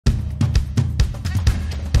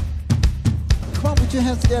Put your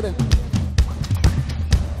hands together.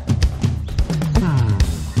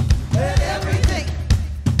 Let everything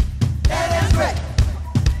that has breath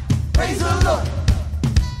praise the Lord.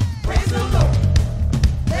 Praise the Lord.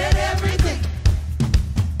 Let everything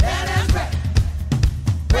that has breath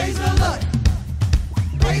praise the Lord.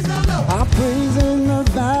 Praise the Lord. I praise in the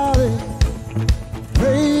valley,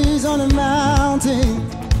 praise on the mountain.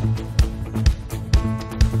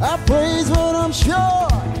 I praise when I'm sure,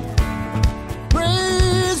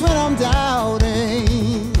 praise when I'm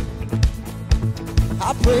doubting.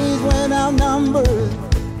 I praise when outnumbered,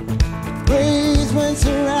 praise when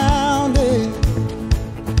surrounded.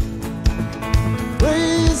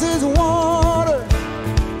 Praise is water,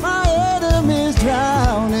 my enemies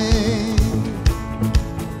drowning.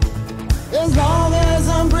 As long as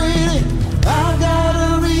I'm breathing, I've got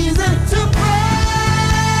a reason to praise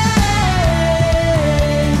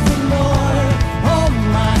the Lord, oh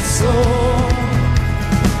my soul.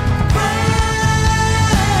 Praise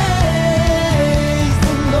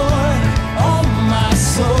the Lord, oh my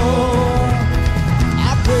soul.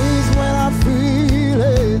 I praise when I feel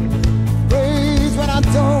it, praise when I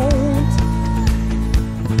don't.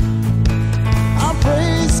 I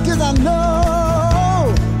praise 'cause I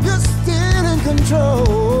know you're still in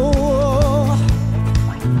control.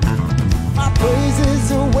 My praise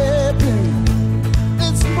is a weapon,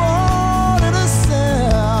 it's more than a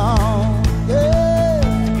sound. Yeah.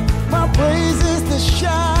 My praise is the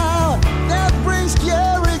shout that brings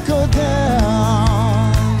Jericho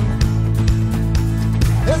down.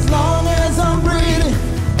 As long as I'm breathing,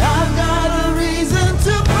 I've got a reason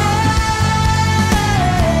to praise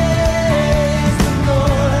the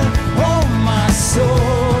Lord, oh my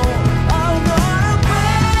soul. I'm gonna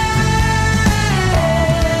praise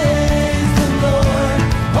the Lord,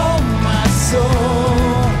 oh my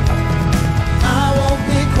soul. I won't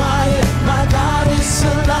be quiet, my God is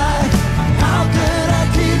alive. How could I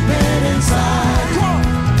keep it inside? Come on.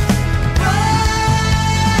 Praise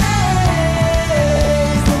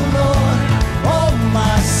the Lord, oh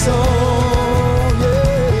my soul.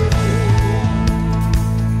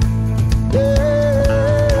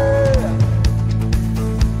 Yeah.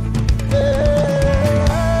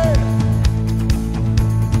 Yeah.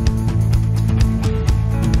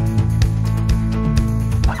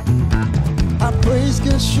 I praise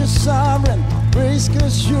 'cause you're sovereign, praise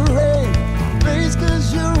 'cause you reign, praise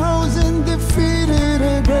 'cause you rose and defeated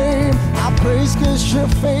a grave. I praise 'cause you're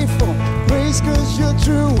faithful, praise 'cause you're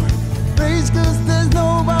true, praise 'cause there's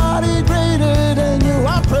nobody greater than you.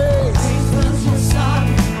 I praise. Praise 'cause you're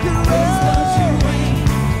sovereign. Praise 'cause you reign.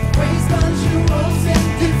 Praise 'cause you rose and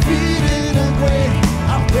Defeated a grave.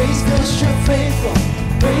 I praise 'cause you're faithful,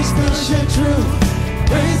 praise 'cause you're true,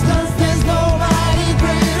 praise 'cause there's nobody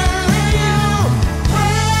greater than you.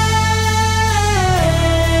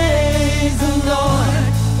 Praise the Lord,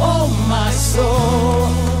 oh my soul.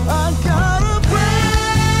 I gotta praise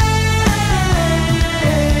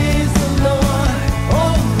the Lord,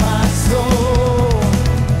 oh my soul.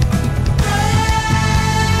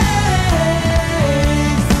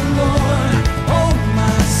 Praise the Lord, oh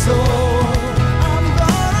my soul. I'm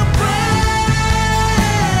gonna praise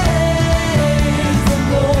the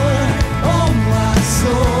Lord, oh my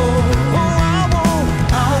soul. Oh,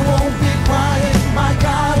 I won't be quiet. My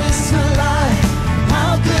God is alive.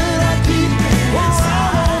 How could I keep it inside? I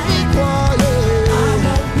won't be quiet. I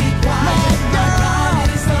won't be quiet. My God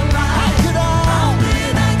is alive. How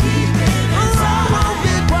could I keep it I inside? won't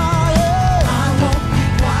be quiet. I won't be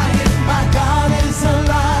quiet. My God is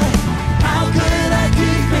alive. How could I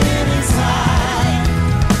keep it inside?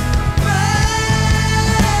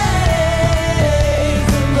 Praise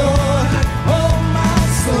the Lord, oh my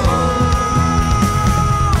soul.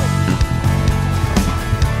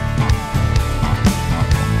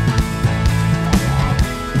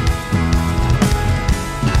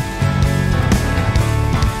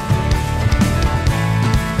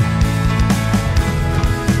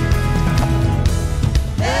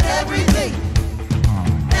 Let everything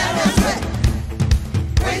that has breath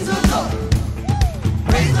praise the Lord.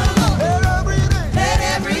 Praise the Lord. Let everything Let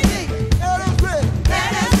everything that is great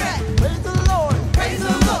that has breath praise the Lord. praise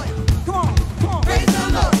the Lord. Come on, come on. Praise the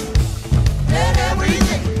Lord. Let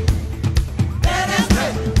everything that has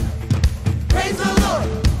breath praise the Lord.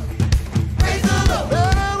 Praise the Lord.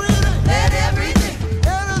 Let everything Let everything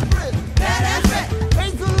that is great that has breath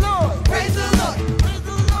praise the Lord. praise the Lord. Praise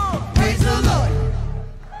the Lord. Praise the Lord.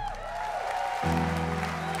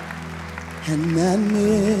 And at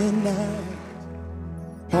midnight,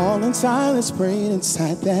 Paul and Silas prayed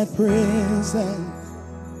inside that prison,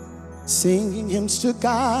 singing hymns to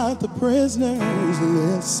God. The prisoners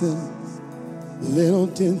listened. Little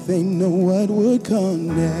did they know what would come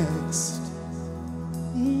next.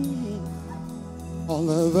 All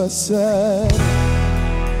of a sudden,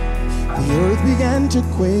 the earth began to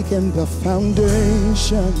quake and the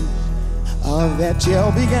foundation of that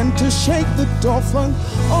jail began to shake. The door flung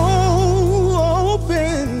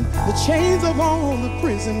open. The chains of all the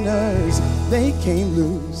prisoners, they came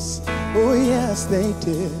loose. Oh yes, they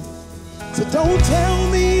did. So don't tell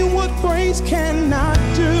me what grace cannot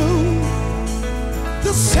do.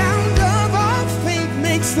 The sound of our faith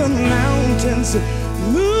makes the mountains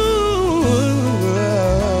move.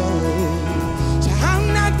 So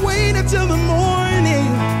I'm not waiting till the morning,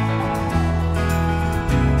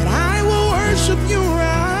 and I will worship you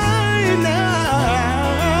right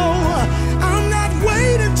now. I'm not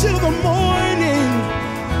waiting till the morning,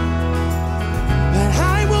 and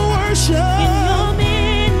I will worship. In your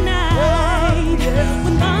midnight,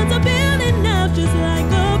 when bonds are building up just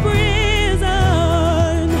like a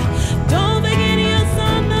prison, don't forget your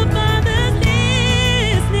son, the Father's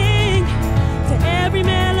listening to every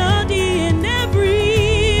melody and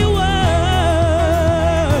every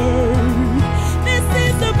word. This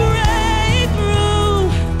is a breakthrough.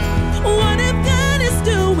 What if God is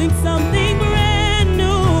doing something brand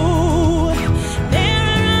new? There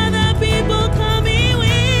are other people coming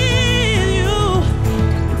with you.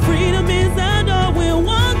 Freedom is the door we're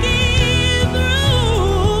walking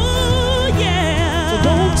through. Yeah. So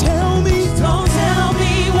don't tell me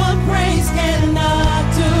what praise cannot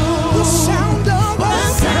do. the sound of The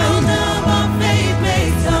sound of our faith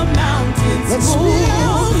makes the mountains Let's move.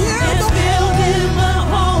 build here Let's the build him a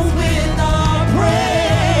home with our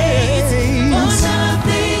praise. For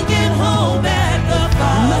nothing can hold back the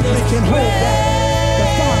Father's Nothing can hold back the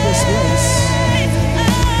Father's grace.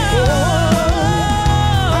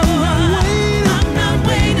 I'm not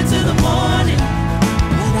waiting till the morning.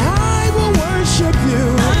 And I will worship you.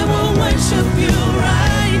 I will worship you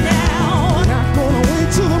right now. Not gonna wait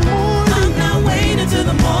till the morning. I'm not waiting till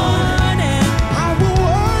the morning. I will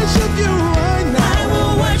worship you right I now.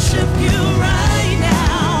 will worship you right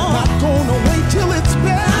now. Not gonna wait till it's I'm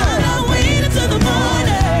better. not waiting till the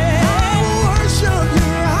morning. I will worship you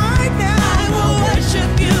right I now. will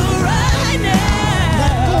worship you right Not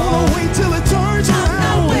now. gonna wait till it turns I'm not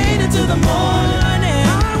around. waiting till the morning. I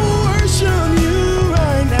will worship you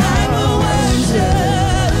right now. I will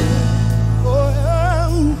worship. Oh,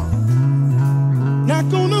 not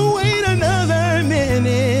gonna wait another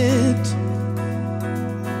minute.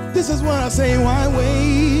 This is what I say, why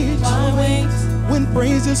wait? Why wait? When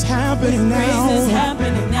praise is happening now. Praise is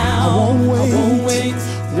happening now. I won't wait. I won't wait.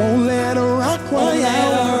 Won't let a rock cry Won't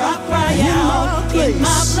let out. a rock cry In my out in my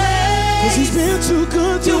place. place. 'Cause he's been too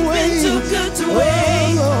good to You've wait. been too good to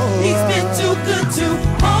wait. Oh, He's been too good to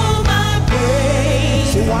hold my praise.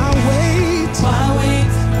 So why wait? Why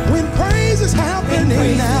wait? When praise is happening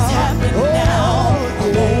praise is now. happening now. I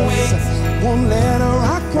won't wait. Won't let a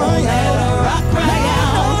rock cry Won't let out. a rock cry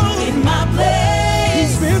out in my place.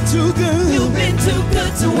 He's been too good. You've been too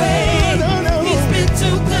good to wait. No, no. He's been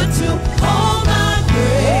too good to hold my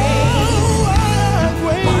praise. Oh,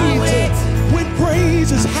 Why wait? When praise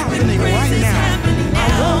is When happening praise right is now. happening I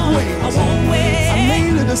now. won't wait. I won't wait. I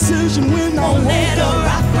made a decision when I Won't woke let a up.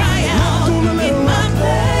 rock cry out Gonna let in a my rock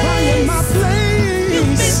cry in my place. You've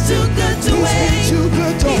been place. too good to He's been wait. too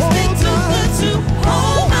good to He's been hold too my- good to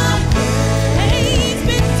hold my praise. He's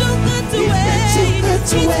been too good to He's been wait. too good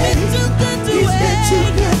to He's wait. been too good to He's been wait. too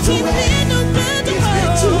good to He's wait. been too good to He's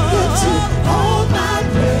been too good to hold my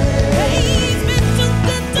praise. He's been too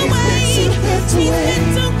good to He's been wait. too good to He's wait. been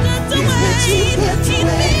too good to He's been wait. too good to He's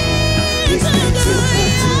wait. been He's too been too good to good.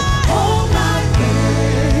 Hold my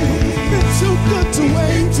praise. He's been too good to wait.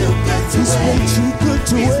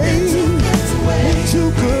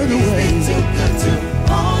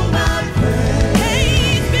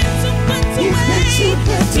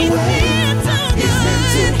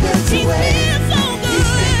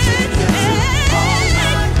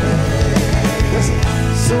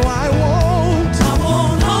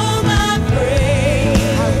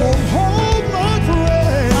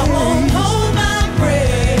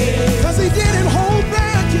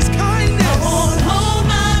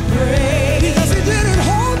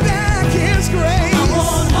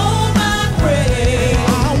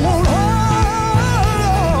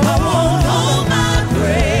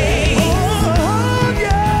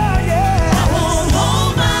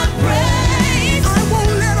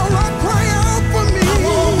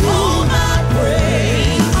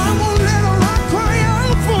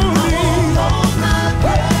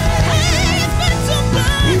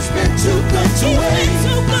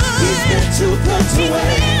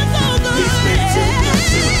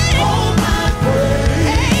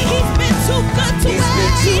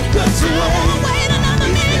 to wait. I won't wait another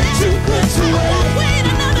He's been minute. too good to I wait. won't wait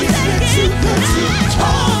another He's been second. too good to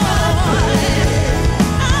hold my praise.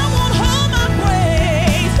 I won't hold my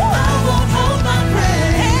praise. I won't hold my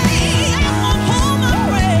praise. Hey, I won't hold my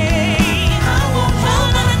praise. I won't hold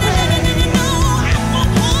my praise. No, I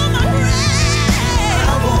won't hold my praise.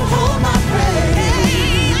 I won't hold my praise.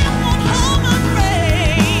 Hey, I won't hold my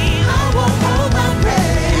praise. I won't hold my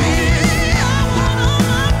praise. I won't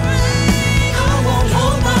hold my praise. I won't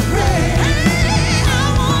hold my praise. I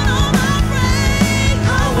won't hold my praise. I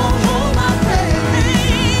won't hold my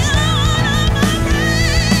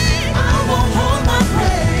praise. I won't hold my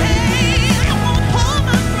praise. I won't hold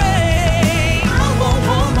my praise. I won't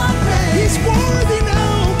hold my praise. He's worthy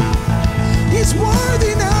now. He's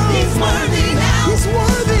worthy now. He's worthy now. He's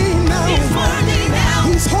worthy now. He's worthy now.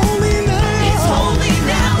 He's holy now. He's holy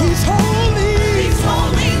now. He's holy. He's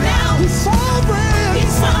holy now. He's sovereign.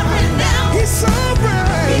 He's sovereign now. He's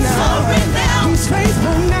sovereign. He's now. sovereign now. He's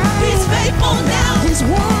faithful now. He's faithful now. He's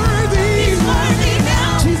worthy. He's worthy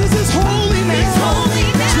now. Jesus is holy now. He's holy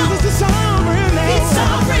now. Jesus is sovereign now. He's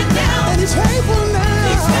sovereign now. And he's faithful now.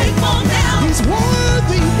 He's faithful now. He's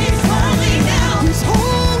worthy. He's holy now. He's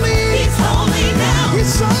holy. He's holy now.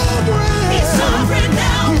 He's sovereign. He's sovereign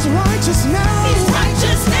now. He's righteous now. He's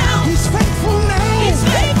righteous now. He's faithful now. He's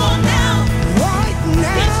faithful now. Right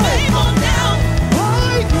now. He's faithful now.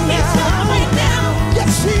 Right now. He's sovereign now.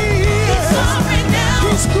 Yes, he is. He's sovereign now.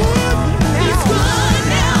 He's good now. He's good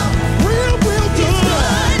now. Real good. He's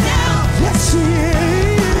good now. Yes, he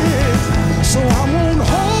is. So I won't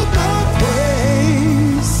hold my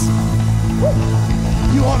praise. Woo.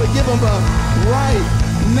 You ought to give him a right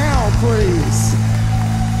now praise.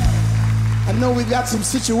 I know we've got some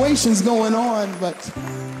situations going on, but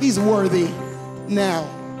he's worthy now.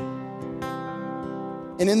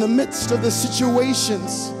 And in the midst of the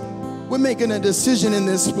situations, we're making a decision in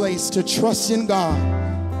this place to trust in God.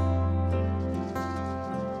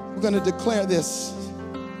 We're going to declare this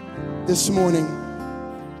morning.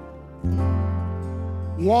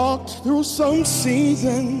 Walked through some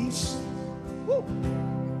seasons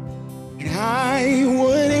and I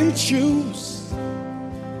wouldn't choose,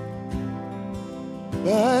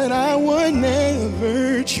 but I would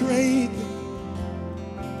never trade them,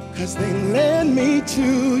 'cause they led me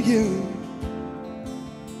to you.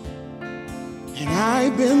 And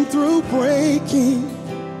I've been through breaking,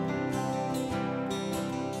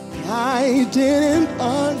 and I didn't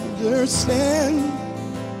understand.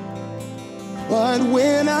 But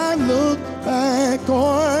when I look back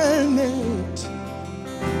on it,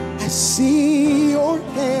 I see your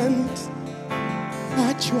hand.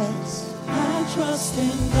 I trust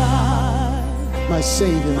in God, my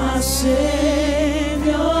Savior, my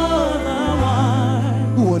Savior, the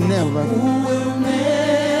one who will never, who will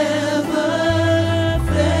never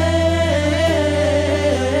fail.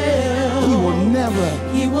 He will never.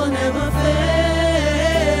 He will never Come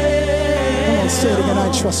on, fail. say it again.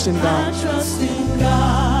 I trust in I God. trust in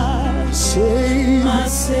God, Savior, my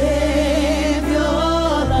Savior,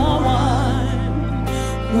 the one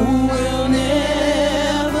who will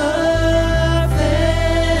never fail.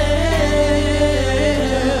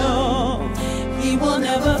 He will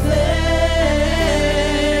never fail.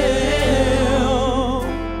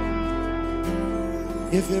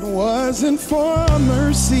 if it wasn't for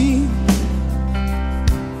mercy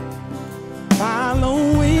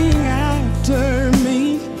following after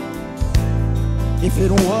me, if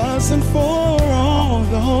it wasn't for all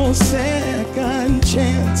those second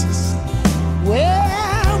chances,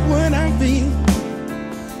 where would I be?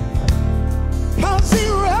 'Cause he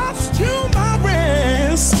rushed to my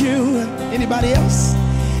rescue. Anybody else?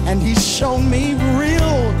 And he showed me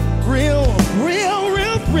real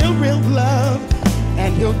love.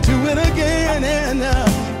 And he'll do it again and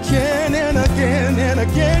again and again and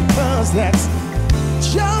again, 'cause that's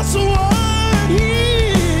just what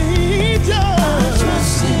he does. I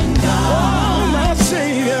trust in God, Oh, my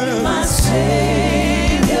Savior, my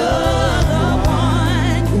Savior, the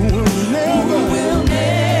one who will never, who will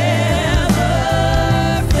never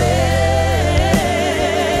fail.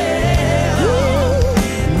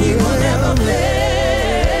 He will never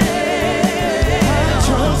fail.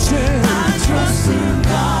 trust in I trust in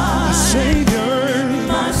God, Savior.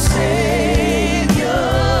 my Savior,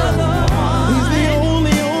 the one He's the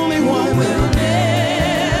only one. who will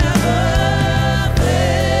never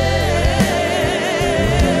fail.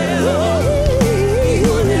 He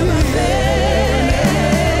will never fail.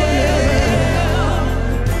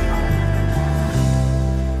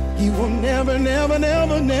 He will never, never,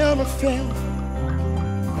 never, never fail.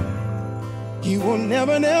 He will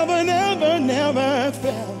never, never, never, never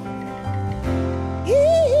fail.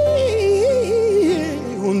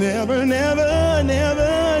 will never, never,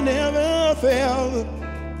 never, never fail.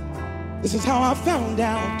 This is how I found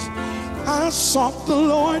out. I sought the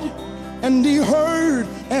Lord, and he heard,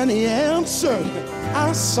 and he answered.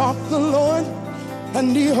 I sought the Lord,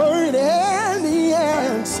 and he heard, and he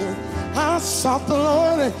answered. I sought the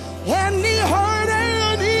Lord, and he heard,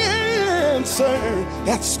 and he answered.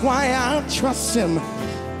 That's why I trust him.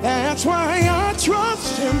 That's why I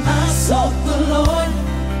trust him. I sought the Lord,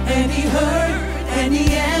 and he heard, and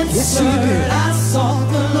he answered. Yes, he did. I sought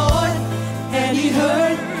the Lord, and he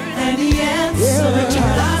heard, and he answered. Every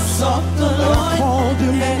time I sought the Lord, called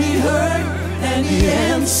him, and he heard, and he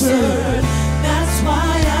answered. That's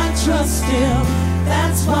why I trust him.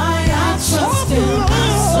 That's why I trust him. I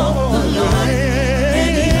sought the Lord,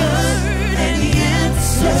 and he heard, and he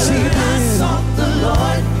answered. Yes, he did. I sought the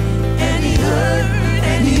Lord, and he heard,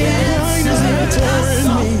 and he answered. I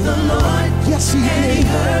sought the Lord, yes, he and he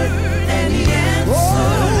did. heard, and he answered. Oh,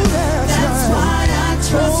 That's why I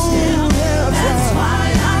trust him. That's why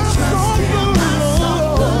I trust him. I sought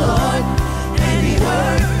the Lord, and he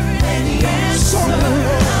heard, and he answered. I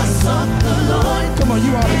sought the Lord, Come on,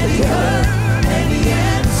 you ought to and he declare heard, and he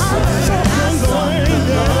answered. I sought the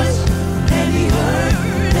Lord, and he heard,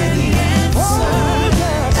 and he answered.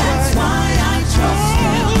 That's why I trust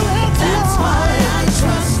him. That's why I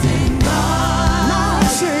trust in God, my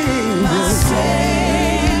Savior. my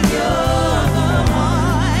Savior, the one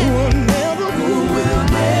Will never who will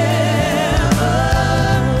never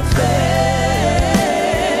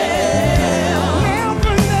fail.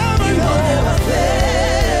 never, never, He will never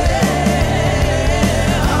fail.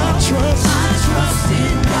 I trust. I trust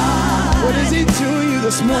in God, What is he to you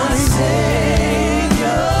this my morning?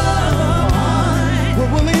 Savior, the one What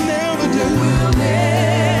will he never do? will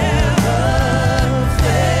never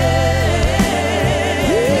fail.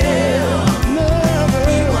 Never.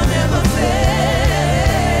 He will never fail.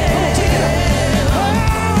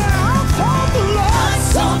 I sought the Lord. I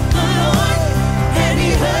sought the Lord, and he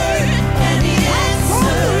heard, and he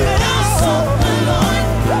answered. I sought the Lord,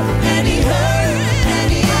 and he heard, and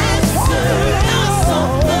he answered. I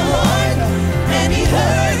sought the Lord, and he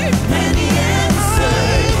heard, and he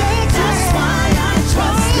answered. That's why I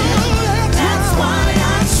trust him. That's why I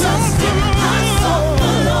trust him. I sought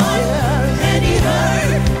the Lord, and he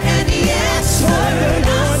heard, and he answered. I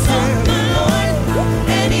sought the Lord,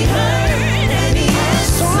 and he heard, and he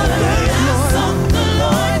answered. I sought the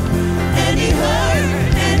Lord, and he heard,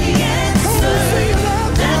 and he answered.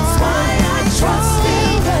 That's why I trust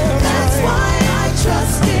him. That's why I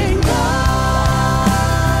trust in God.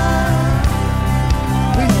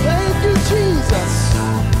 We thank you, Jesus,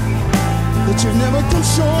 that you never come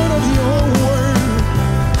short of your word.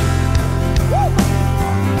 Woo!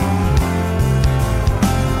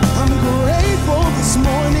 I'm grateful this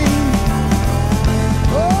morning.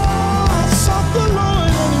 Oh, I sought the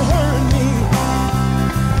Lord and he heard me.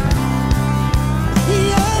 He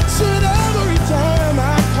answered every time I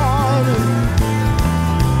called him.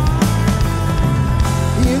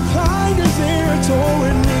 He inclined his ear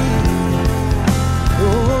toward me. Oh,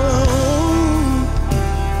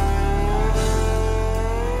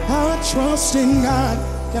 I trust in God.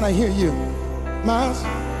 Can I hear you, Miles?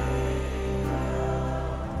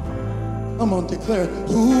 I'm gonna declare,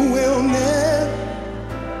 who will never,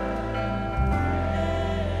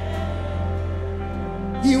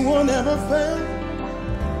 he will never fail.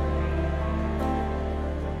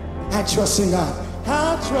 I trust in God.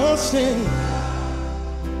 I trust in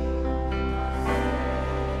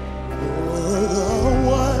the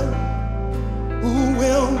one who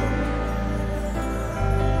will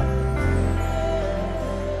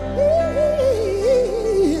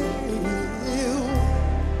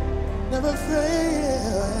never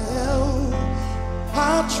fail.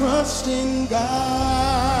 I trust in God.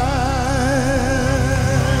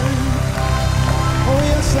 Oh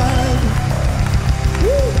yes, I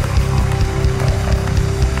do.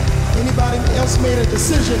 Anybody else made a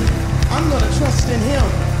decision? I'm gonna trust in him.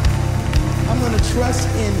 I'm gonna trust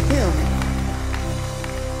in him.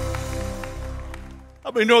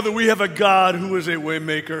 How many know that we have a God who is a way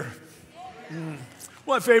maker? One of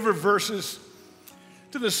my favorite verses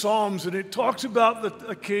to the Psalms, and it talks about the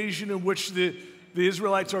occasion in which the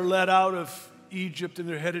Israelites are led out of Egypt and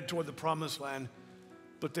they're headed toward the promised land,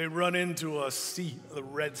 but they run into a sea, the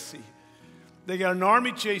Red Sea. They got an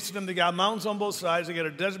army chasing them, they got mountains on both sides, they got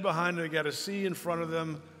a desert behind them, they got a sea in front of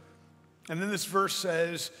them. And then this verse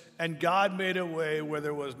says, and God made a way where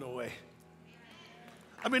there was no way.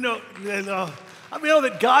 I mean, know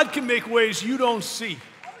that God can make ways you don't see.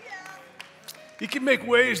 He can make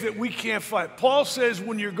ways that we can't find. Paul says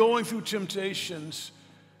when you're going through temptations,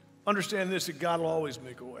 understand this, that God will always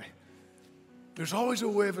make a way. There's always a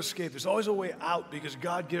way of escape. There's always a way out because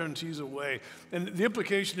God guarantees a way. And the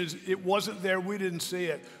implication is it wasn't there, we didn't see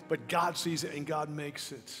it, but God sees it and God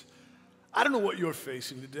makes it. I don't know what you're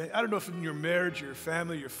facing today. I don't know if in your marriage, your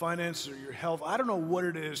family, your finances, or your health, I don't know what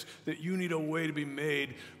it is that you need a way to be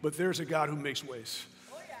made, but there's a God who makes ways.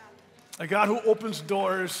 A God who opens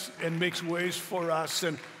doors and makes ways for us.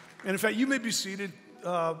 And in fact, you may be seated.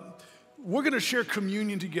 We're going to share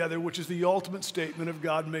communion together, which is the ultimate statement of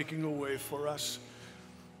God making a way for us.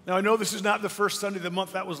 Now, I know this is not the first Sunday of the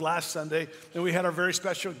month. That was last Sunday. And we had our very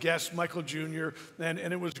special guest, Michael Jr., and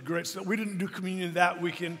it was great. So we didn't do communion that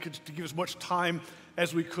weekend to give as much time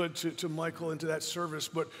as we could to Michael and to that service.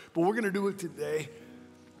 But we're going to do it today.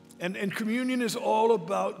 And communion is all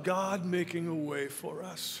about God making a way for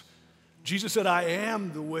us. Jesus said, I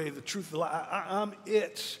am the way, the truth, the life. I'm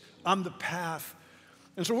it. I'm the path.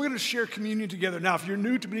 And so we're going to share communion together. Now, if you're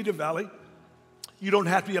new to Bonita Valley, you don't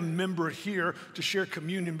have to be a member here to share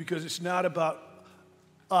communion because it's not about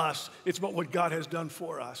us. It's about what God has done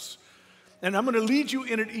for us. And I'm going to lead you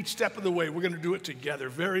in it each step of the way. We're going to do it together.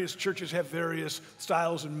 Various churches have various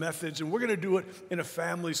styles and methods, and we're going to do it in a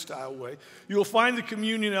family-style way. You'll find the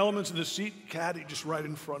communion elements in the seat caddy just right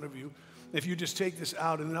in front of you. If you just take this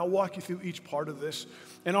out, and then I'll walk you through each part of this.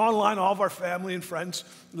 And online, all of our family and friends,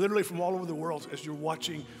 literally from all over the world, as you're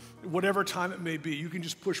watching, whatever time it may be, you can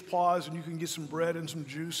just push pause and you can get some bread and some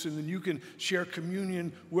juice, and then you can share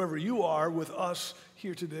communion wherever you are with us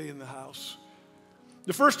here today in the house.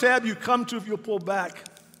 The first tab you come to, if you'll pull back,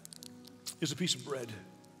 is a piece of bread.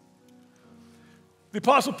 The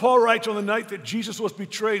Apostle Paul writes, on the night that Jesus was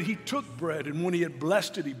betrayed, he took bread, and when he had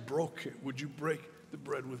blessed it, he broke it. Would you break the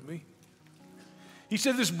bread with me? He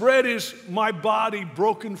said, this bread is my body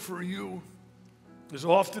broken for you. As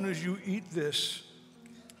often as you eat this,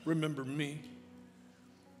 remember me.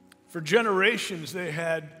 For generations, they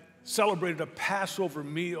had celebrated a Passover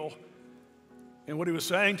meal. And what he was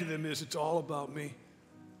saying to them is, it's all about me.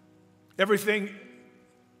 Everything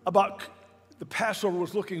about the Passover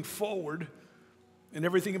was looking forward, and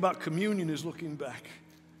everything about communion is looking back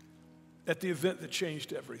at the event that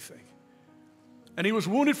changed everything. And he was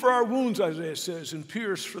wounded for our wounds, Isaiah says, and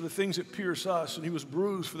pierced for the things that pierce us, and he was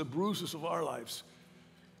bruised for the bruises of our lives.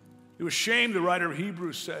 It was shame, the writer of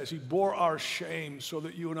Hebrews says. He bore our shame so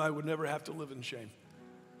that you and I would never have to live in shame.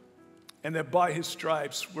 And that by his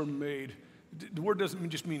stripes we're made. The word doesn't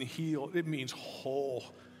just mean heal, it means whole.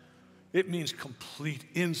 It means complete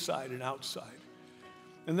inside and outside.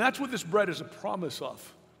 And that's what this bread is a promise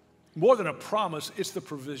of. More than a promise, it's the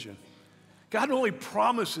provision. God not only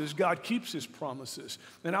promises, God keeps his promises.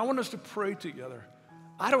 And I want us to pray together.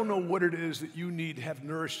 I don't know what it is that you need to have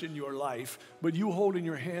nourished in your life, but you hold in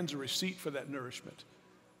your hands a receipt for that nourishment,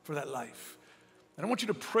 for that life. And I want you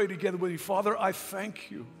to pray together with me. Father, I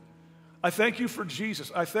thank you. I thank you for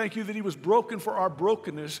Jesus. I thank you that he was broken for our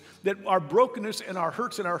brokenness, that our brokenness and our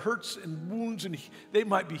hurts and wounds, and they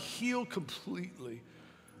might be healed completely.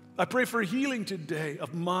 I pray for healing today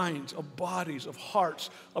of minds, of bodies, of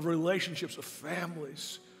hearts, of relationships, of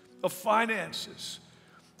families, of finances.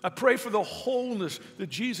 I pray for the wholeness that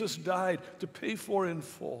Jesus died to pay for in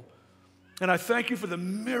full. And I thank you for the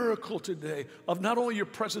miracle today of not only your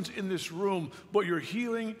presence in this room, but your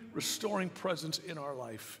healing, restoring presence in our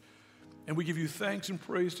life. And we give you thanks and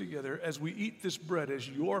praise together as we eat this bread as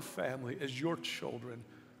your family, as your children.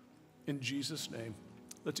 In Jesus' name,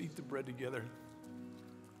 let's eat the bread together.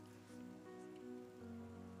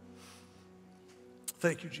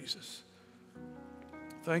 Thank you, Jesus.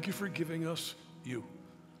 Thank you for giving us you.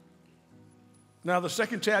 Now, the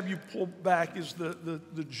second tab you pull back is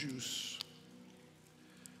the juice.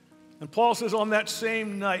 And Paul says on that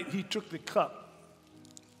same night, he took the cup.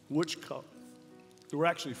 Which cup? There were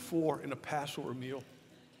actually 4 in a Passover meal.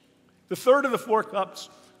 The third of the 4 cups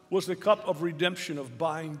was the cup of redemption, of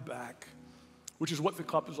buying back, which is what the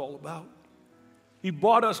cup is all about. He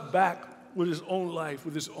bought us back with his own life,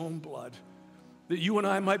 with his own blood, that you and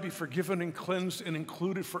I might be forgiven and cleansed and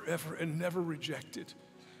included forever and never rejected.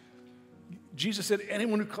 Jesus said,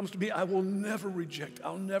 anyone who comes to me, I will never reject.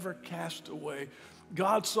 I'll never cast away.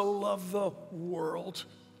 God so loved the world.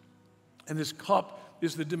 And this cup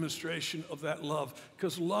is the demonstration of that love.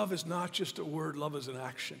 Because love is not just a word, love is an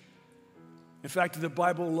action. In fact, in the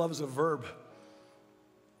Bible, love is a verb.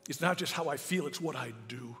 It's not just how I feel, it's what I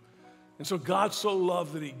do. And so God so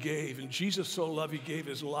loved that he gave, and Jesus so loved he gave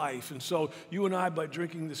his life. And so you and I, by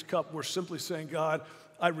drinking this cup, we're simply saying, God,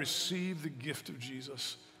 I receive the gift of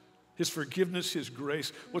Jesus, his forgiveness, his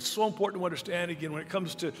grace. What's so important to understand, again, when it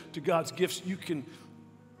comes to God's gifts, you can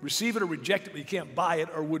receive it or reject it, but you can't buy it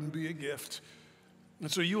or it wouldn't be a gift.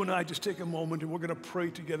 And so you and I just take a moment and we're going to pray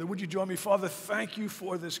together. Would you join me? Father, thank you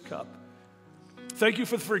for this cup. Thank you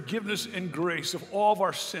for the forgiveness and grace of all of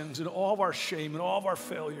our sins and all of our shame and all of our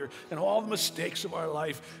failure and all the mistakes of our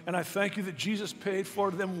life. And I thank you that Jesus paid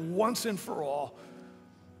for them once and for all.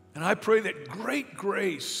 And I pray that great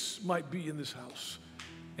grace might be in this house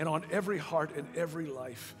and on every heart and every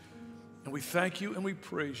life. And we thank you and we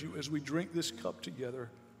praise you as we drink this cup together.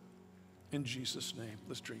 In Jesus' name,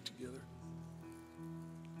 let's drink together.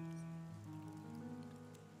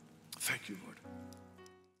 Thank you, Lord.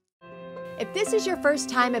 If this is your first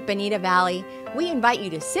time at Bonita Valley, we invite you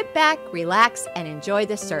to sit back, relax, and enjoy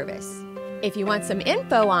the service. If you want some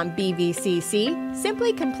info on BVCC,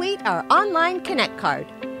 simply complete our online Connect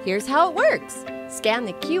card. Here's how it works. Scan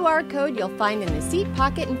the QR code you'll find in the seat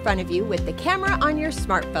pocket in front of you with the camera on your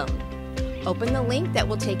smartphone. Open the link that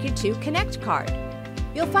will take you to Connect card.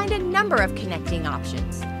 You'll find a number of connecting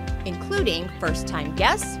options, including first-time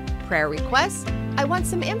guests, prayer requests, I want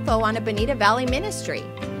some info on a Bonita Valley ministry.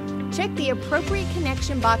 Check the appropriate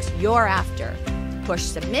connection box you're after. Push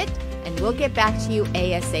submit, and we'll get back to you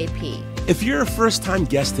ASAP. If you're a first-time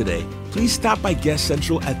guest today, please stop by Guest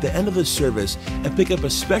Central at the end of the service and pick up a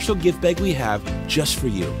special gift bag we have just for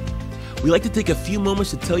you. We'd like to take a few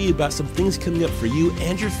moments to tell you about some things coming up for you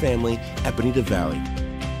and your family at Bonita Valley.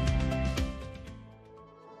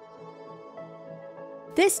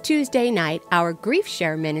 This Tuesday night, our Grief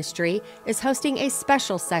Share ministry is hosting a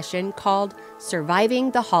special session called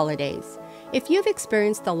Surviving the Holidays. If you've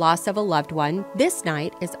experienced the loss of a loved one, this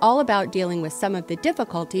night is all about dealing with some of the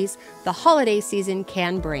difficulties the holiday season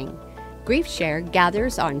can bring. Grief Share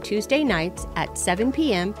gathers on Tuesday nights at 7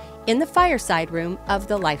 p.m. in the fireside room of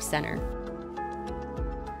the Life Center.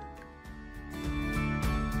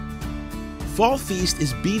 Fall Feast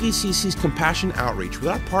is BVCC's compassion outreach with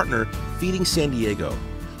our partner, Feeding San Diego,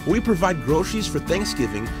 where we provide groceries for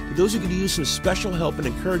Thanksgiving to those who could use some special help and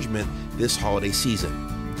encouragement this holiday season.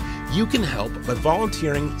 You can help by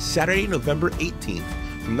volunteering Saturday, November 18th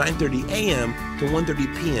from 9:30 a.m. to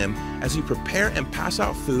 1:30 p.m. as we prepare and pass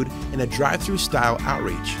out food in a drive-through style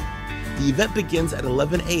outreach. The event begins at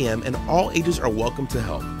 11 a.m. and all ages are welcome to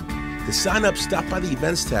help. To sign up, stop by the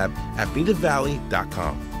events tab at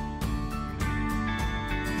bonitavalley.com.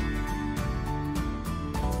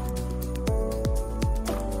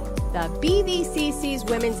 The BVCC's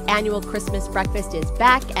Women's Annual Christmas Breakfast is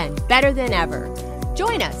back and better than ever.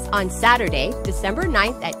 Join us on Saturday, December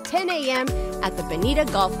 9th at 10 a.m. at the Bonita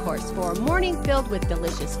Golf Course for a morning filled with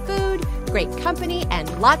delicious food, great company,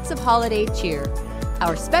 and lots of holiday cheer.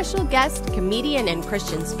 Our special guest, comedian and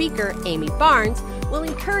Christian speaker, Amy Barnes, will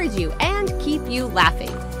encourage you and keep you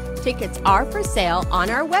laughing. Tickets are for sale on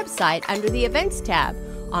our website under the Events tab,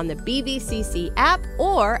 on the BVCC app,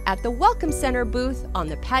 or at the Welcome Center booth on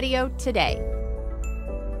the patio today.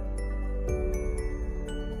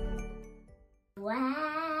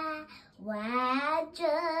 Why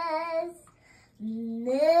just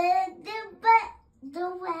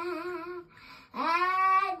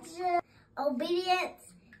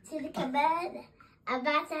obedience to the command. I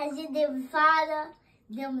baptize you in the name of the Father,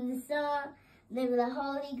 in the name of the Son, in the name of the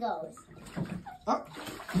Holy Ghost.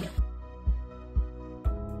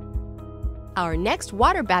 Our next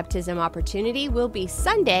water baptism opportunity will be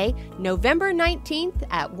Sunday, November 19th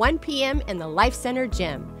at 1 p.m. in the Life Center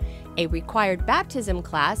gym. A required baptism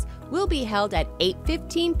class will be held at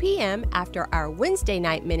 8:15 p.m. after our Wednesday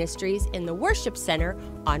night ministries in the Worship Center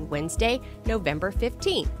on Wednesday, November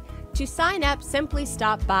 15th. To sign up, simply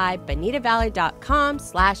stop by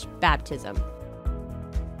bonitavalley.com/baptism.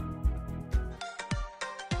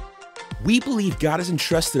 We believe God has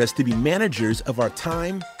entrusted us to be managers of our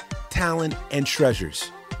time, talent, and treasures.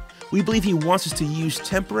 We believe He wants us to use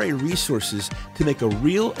temporary resources to make a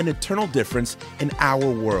real and eternal difference in our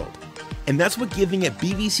world. And that's what giving at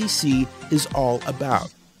BVCC is all about.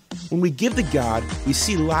 When we give to God, we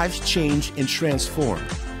see lives change and transform,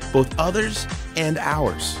 both others and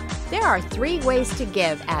ours. There are 3 ways to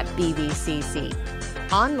give at BVCC.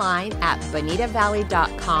 Online at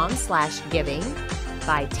bonitavalley.com/giving,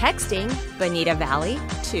 by texting Bonita Valley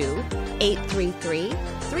to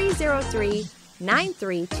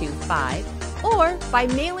 833-303-9325, or by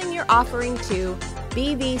mailing your offering to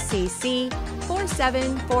BVCC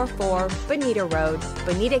 4744 Bonita Road,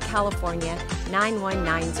 Bonita, California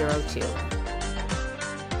 91902.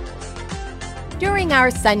 During our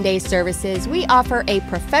Sunday services, we offer a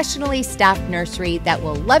professionally staffed nursery that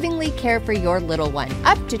will lovingly care for your little one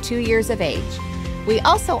up to 2 years of age. We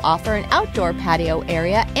also offer an outdoor patio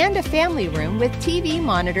area and a family room with TV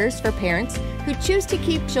monitors for parents who choose to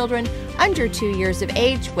keep children under 2 years of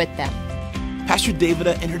age with them. Pastor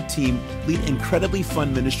Davida and her team lead incredibly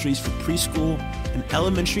fun ministries for preschool and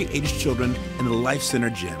elementary-aged children in the Life Center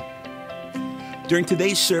gym. During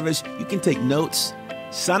today's service, you can take notes,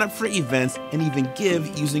 sign up for events, and even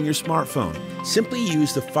give using your smartphone. Simply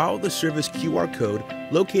use the Follow the Service QR code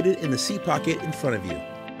located in the seat pocket in front of you.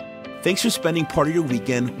 Thanks for spending part of your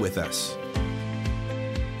weekend with us.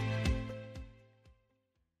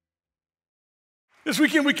 This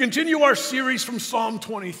weekend, we continue our series from Psalm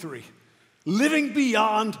 23, Living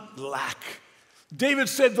Beyond Lack. David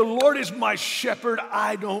said, "The Lord is my shepherd,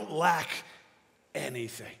 I don't lack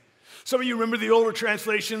anything." Some of you remember the older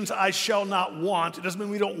translations, "I shall not want." It doesn't mean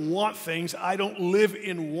we don't want things. I don't live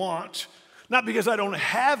in want. Not because I don't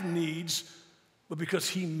have needs, but because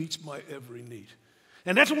he meets my every need.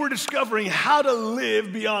 And that's what we're discovering, how to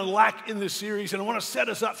live beyond lack in this series. And I want to set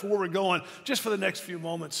us up for where we're going just for the next few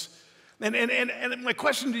moments. And my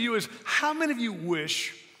question to you is, how many of you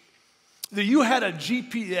wish that you had a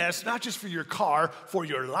GPS, not just for your car, for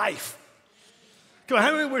your life? Come on,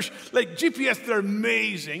 how many wish, like GPS, they're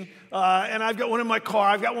amazing. And I've got one in my car,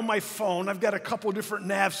 I've got one on my phone, I've got a couple different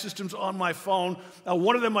nav systems on my phone.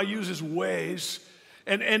 One of them I use is Waze.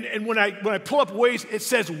 And when I pull up Waze, it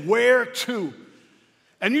says where to.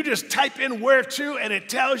 And you just type in where to, and it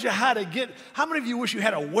tells you how to get. How many of you wish you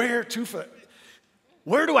had a where to for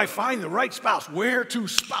where do I find the right spouse? Where to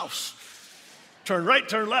spouse? Turn right,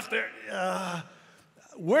 turn left there.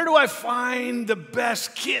 Where do I find the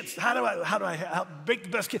best kids? How do I make the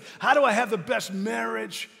best kids? How do I have the best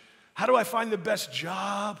marriage? How do I find the best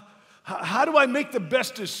job? How do I make the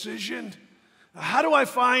best decision? How do I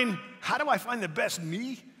find the best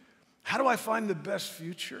me? How do I find the best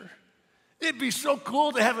future? It'd be so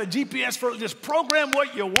cool to have a GPS for just program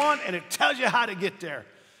what you want and it tells you how to get there.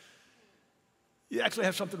 You actually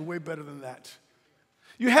have something way better than that.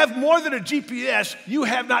 You have more than a GPS. You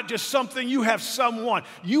have not just something, you have someone.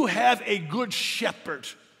 You have a good shepherd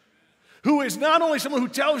who is not only someone who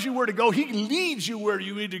tells you where to go, he leads you where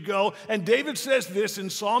you need to go. And David says this in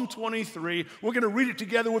Psalm 23. We're going to read it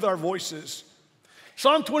together with our voices.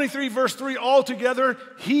 Psalm 23, verse 3, all together,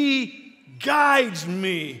 he guides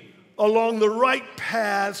me along the right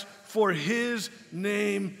paths for his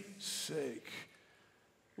name's sake.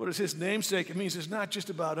 What is his namesake? It means it's not just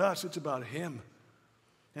about us, it's about him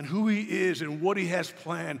and who he is and what he has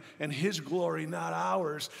planned and his glory, not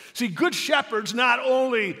ours. See, good shepherds not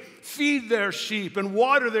only feed their sheep and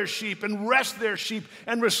water their sheep and rest their sheep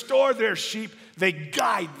and restore their sheep, they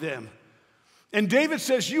guide them. And David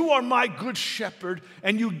says, you are my good shepherd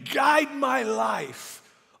and you guide my life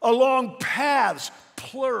along paths,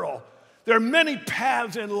 plural. There are many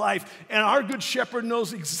paths in life and our good shepherd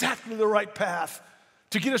knows exactly the right path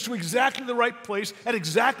to get us to exactly the right place at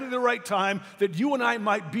exactly the right time that you and I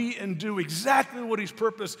might be and do exactly what he's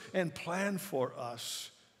purposed and planned for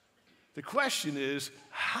us. The question is,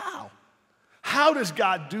 how? How does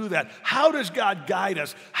God do that? How does God guide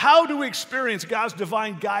us? How do we experience God's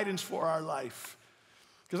divine guidance for our life?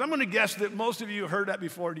 Because I'm going to guess that most of you have heard that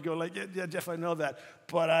before and you go like, yeah, Jeff, I know that,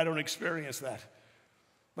 but I don't experience that.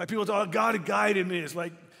 My people talk, oh, God guided me. It's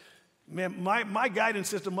like, man, my guidance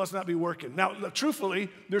system must not be working. Now, truthfully,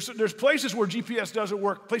 there's places where GPS doesn't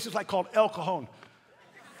work, places like called El Cajon.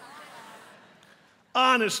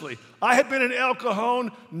 Honestly, I have been in El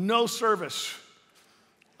Cajon, no service.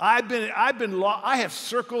 I have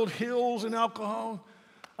circled hills in El Cajon.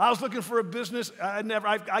 I was looking for a business.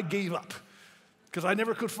 I gave up because I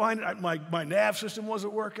never could find it. My nav system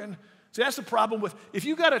wasn't working. See, that's the problem with, if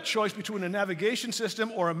you got a choice between a navigation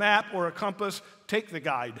system or a map or a compass, take the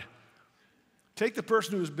guide. Take the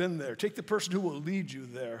person who's been there. Take the person who will lead you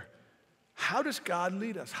there. How does God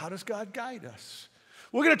lead us? How does God guide us?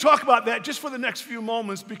 We're going to talk about that just for the next few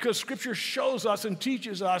moments because Scripture shows us and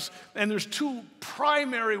teaches us, and there's two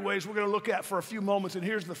primary ways we're going to look at for a few moments, and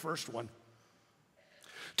here's the first one.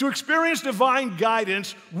 To experience divine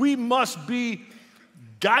guidance, we must be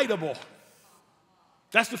guidable.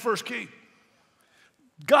 That's the first key.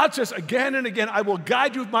 God says again and again, I will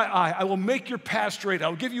guide you with my eye. I will make your path straight. I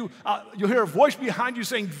will give you, you'll hear a voice behind you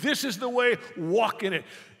saying, this is the way, walk in it.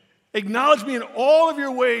 Acknowledge me in all of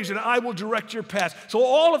your ways and I will direct your path. So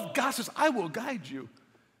all of God says, I will guide you.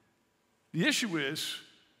 The issue is,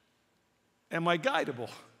 am I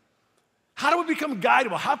guidable? How do we become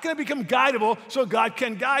guidable? How can I become guidable so God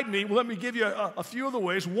can guide me? Well, let me give you a few of the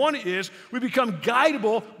ways. One is we become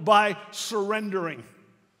guidable by surrendering.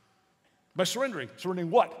 By surrendering. Surrendering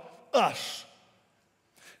what? Us.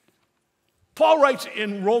 Paul writes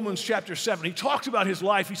in Romans chapter 7, he talks about his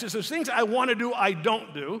life. He says, there's things I want to do, I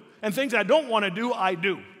don't do, and things I don't want to do, I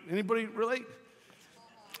do. Anybody relate?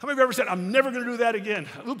 How many of you ever said, I'm never going to do that again?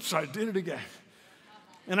 Oops, I did it again.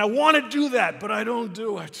 And I want to do that, but I don't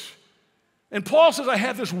do it. And Paul says I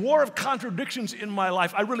have this war of contradictions in my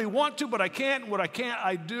life. I really want to, but I can't. What I can't,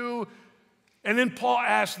 I do. And then Paul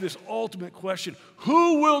asks this ultimate question: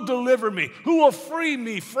 who will deliver me? Who will free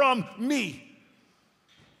me from me?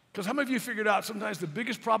 Because how many of you figured out sometimes the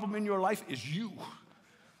biggest problem in your life is you?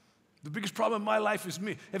 The biggest problem in my life is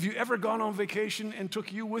me. Have you ever gone on vacation and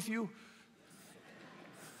took you with you?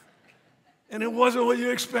 And it wasn't what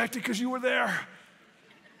you expected because you were there.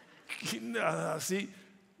 See?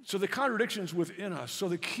 So the contradiction's within us. So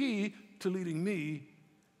the key to leading me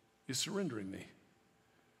is surrendering me.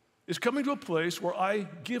 It's coming to a place where I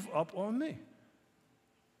give up on me.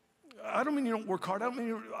 I don't mean you don't work hard.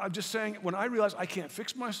 I'm just saying when I realize I can't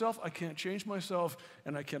fix myself, I can't change myself,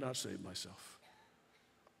 and I cannot save myself.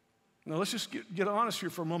 Now let's just get honest here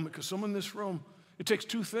for a moment, because some in this room, it takes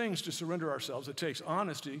two things to surrender ourselves. It takes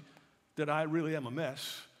honesty that I really am a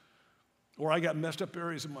mess, or I got messed up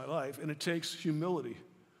areas in my life, and it takes humility.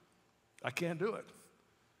 I can't do it.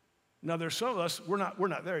 Now there's some of us, we're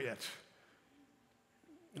not there yet.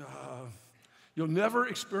 You'll never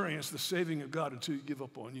experience the saving of God until you give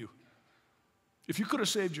up on you. If you could have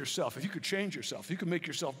saved yourself, if you could change yourself, if you could make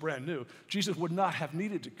yourself brand new, Jesus would not have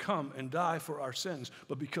needed to come and die for our sins,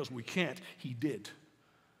 but because we can't, he did.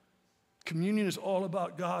 Communion is all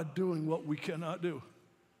about God doing what we cannot do,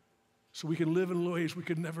 so we can live in ways we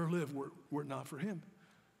could never live were it not for him.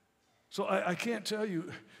 So I can't tell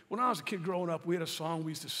you, when I was a kid growing up, we had a song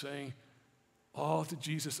we used to sing: all to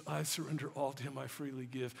Jesus, I surrender, all to him I freely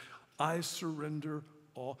give. I surrender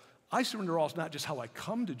all. I surrender all is not just how I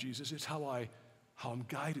come to Jesus, it's how I'm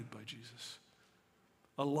guided by Jesus.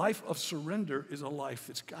 A life of surrender is a life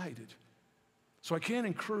that's guided. So I can't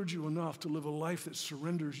encourage you enough to live a life that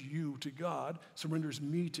surrenders you to God, surrenders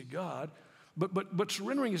me to God. But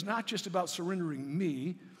surrendering is not just about surrendering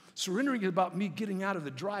me. Surrendering is about me getting out of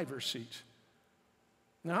the driver's seat.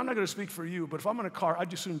 Now, I'm not going to speak for you, but if I'm in a car, I'd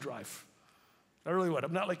just soon drive. I really would.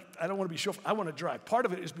 I'm not like, I don't want to be chauffeur. I want to drive. Part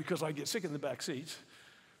of it is because I get sick in the back seats.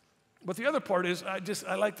 But the other part is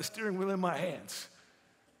I like the steering wheel in my hands.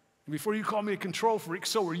 And before you call me a control freak,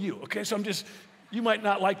 so are you, okay? So you might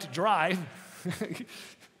not like to drive.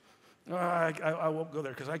 I won't go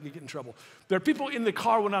there because I can get in trouble. There are people in the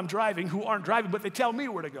car when I'm driving who aren't driving, but they tell me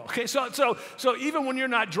where to go. Okay, so even when you're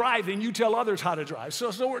not driving, you tell others how to drive.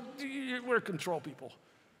 So we're control people.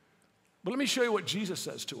 But let me show you what Jesus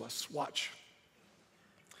says to us. Watch.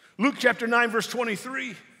 Luke chapter 9, verse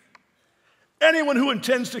 23. Anyone who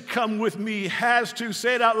intends to come with me has to,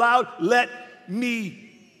 say it out loud, let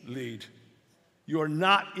me lead. You are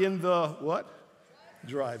not in the what?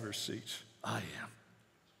 Driver's seat. I am.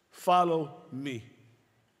 Follow me,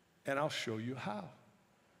 and I'll show you how.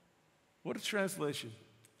 What a translation.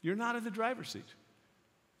 You're not in the driver's seat.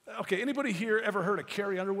 Okay, anybody here ever heard of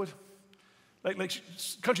Carrie Underwood? Like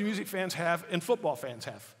country music fans have and football fans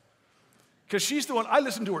have. Because she's the one, I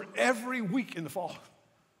listen to her every week in the fall.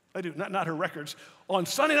 I do, not her records. On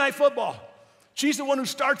Sunday Night Football, she's the one who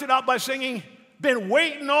started out by singing, been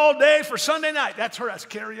waiting all day for Sunday night. That's her, that's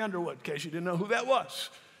Carrie Underwood, in case you didn't know who that was.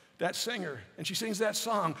 That singer, and she sings that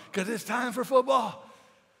song, because it's time for football.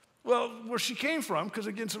 Well, where she came from, because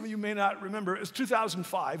again, some of you may not remember, it's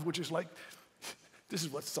 2005, which is like, this is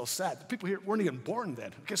what's so sad. The people here weren't even born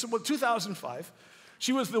then. Okay, so 2005,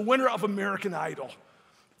 she was the winner of American Idol.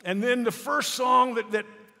 And then the first song that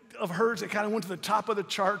of hers that kind of went to the top of the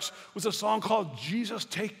charts was a song called Jesus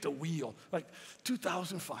Take the Wheel, like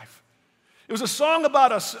 2005. It was a song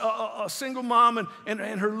about a single mom and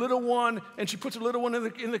her little one, and she puts her little one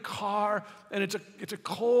in the car, and it's a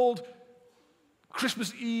cold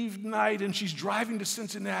Christmas Eve night, and she's driving to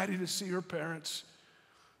Cincinnati to see her parents.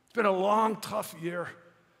 It's been a long, tough year.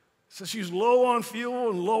 So she's low on fuel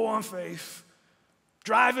and low on faith,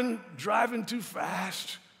 driving too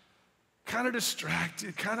fast, kind of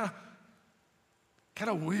distracted, kind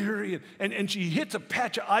of weary, and she hits a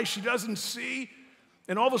patch of ice she doesn't see.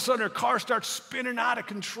 And all of a sudden, her car starts spinning out of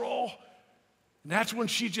control. And that's when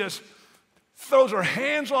she just throws her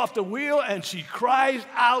hands off the wheel and she cries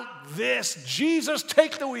out this: Jesus,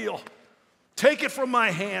 take the wheel. Take it from my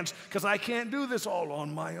hands, because I can't do this all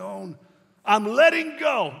on my own. I'm letting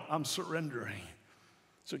go. I'm surrendering.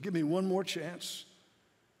 So give me one more chance.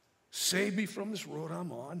 Save me from this road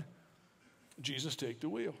I'm on. Jesus, take the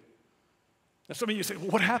wheel. Now, some of you say, well,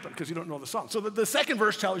 what happened? Because you don't know the song. So the second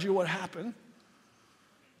verse tells you what happened.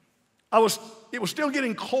 It was still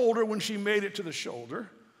getting colder when she made it to the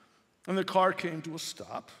shoulder, and the car came to a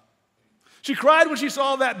stop. She cried when she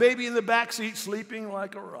saw that baby in the back seat sleeping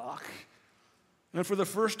like a rock. And for the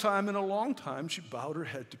first time in a long time, she bowed her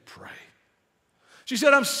head to pray. She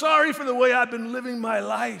said, I'm sorry for the way I've been living my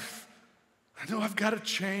life. I know I've got to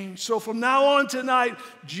change. So from now on tonight,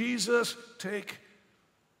 Jesus, take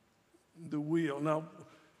the wheel. Now,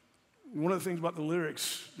 one of the things about the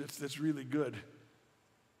lyrics that's really good,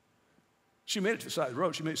 she made it to the side of the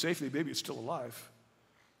road. She made it safely. Baby, it's still alive.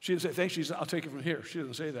 She didn't say, thanks, Jesus, I'll take it from here. She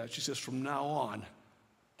doesn't say that. She says, from now on.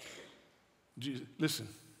 Jesus, listen.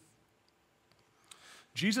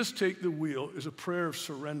 Jesus, take the wheel is a prayer of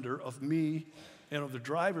surrender of me and of the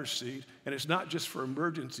driver's seat, and it's not just for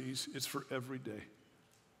emergencies, it's for every day.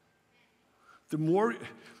 The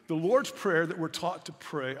Lord's Prayer that we're taught to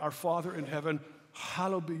pray, our Father in heaven,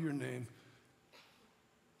 hallowed be your name.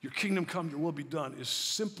 Your kingdom come, your will be done, is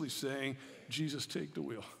simply saying, Jesus, take the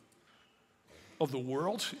wheel of the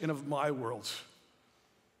world and of my world.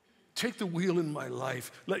 Take the wheel in my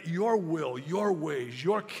life. Let your will, your ways,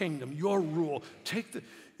 your kingdom, your rule,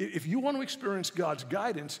 if you want to experience God's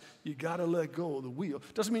guidance, you got to let go of the wheel.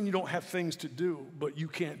 Doesn't mean you don't have things to do, but you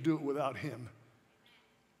can't do it without him.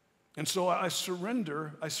 And so I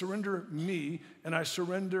surrender me, and I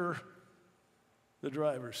surrender the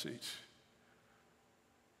driver's seat.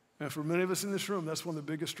 And for many of us in this room, that's one of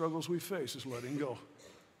the biggest struggles we face is letting go.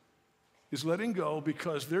 Is letting go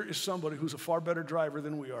because there is somebody who's a far better driver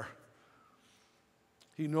than we are.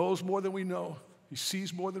 He knows more than we know. He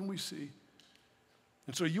sees more than we see.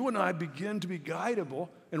 And so you and I begin to be guidable,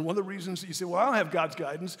 and one of the reasons that you say, well, I don't have God's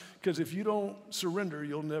guidance, because if you don't surrender,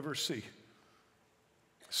 you'll never see.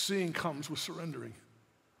 Seeing comes with surrendering.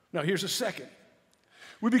 Now, here's a second.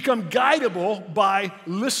 We become guidable by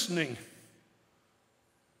listening.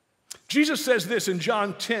 Jesus says this in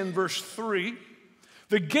John 10, verse 3.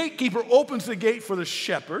 The gatekeeper opens the gate for the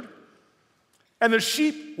shepherd, and the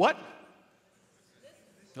sheep, what?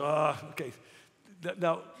 Okay.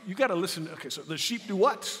 Now, you got to listen. Okay, so the sheep do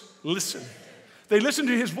what? Listen. They listen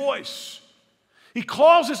to his voice. He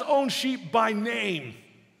calls his own sheep by name,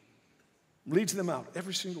 leads them out,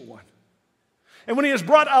 every single one. And when he has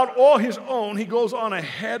brought out all his own, he goes on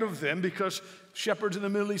ahead of them because shepherds in the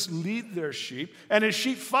Middle East lead their sheep, and his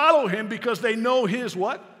sheep follow him because they know his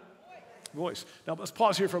what? Voice. Now, let's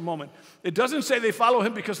pause here for a moment. It doesn't say they follow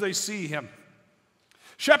him because they see him.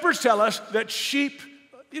 Shepherds tell us that sheep,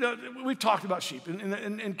 we've talked about sheep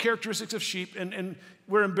and characteristics of sheep, and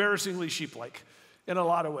we're embarrassingly sheep-like in a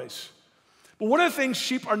lot of ways. But one of the things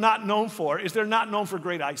sheep are not known for is they're not known for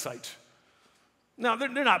great eyesight. Now, they're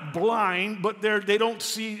not blind, but they don't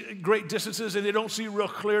see great distances, and they don't see real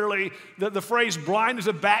clearly. The phrase blind as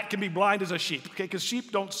a bat can be blind as a sheep, okay? Because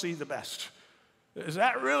sheep don't see the best. Is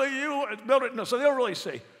that really you? No, so they don't really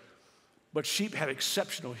see. But sheep have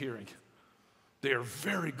exceptional hearing. They are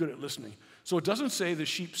very good at listening. So it doesn't say the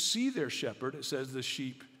sheep see their shepherd. It says the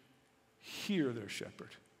sheep hear their shepherd.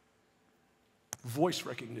 Voice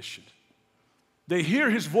recognition. They hear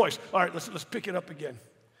his voice. All right, let's pick it up again.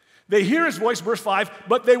 They hear his voice, verse 5,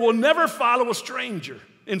 but they will never follow a stranger.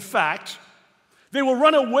 In fact, they will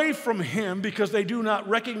run away from him because they do not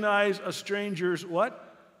recognize a stranger's what?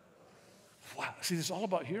 Wow, see, this is all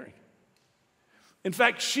about hearing. In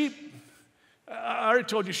fact, sheep, I already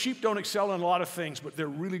told you, sheep don't excel in a lot of things, but they're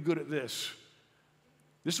really good at this.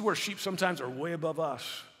 This is where sheep sometimes are way above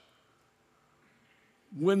us.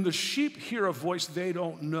 When the sheep hear a voice they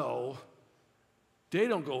don't know, they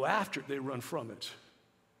don't go after it, they run from it.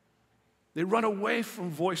 They run away from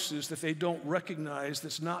voices that they don't recognize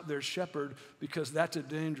that's not their shepherd because that's a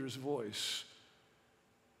dangerous voice.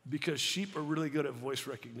 Because sheep are really good at voice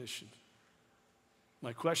recognition.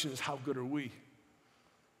 My question is, how good are we?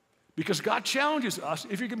 Because God challenges us,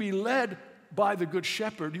 if you're going to be led by the good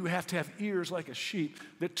shepherd, you have to have ears like a sheep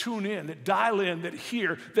that tune in, that dial in, that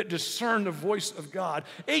hear, that discern the voice of God.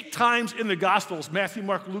 8 times in the Gospels, Matthew,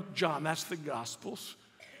 Mark, Luke, John, that's the Gospels.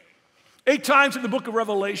 8 times in the book of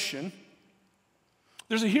Revelation,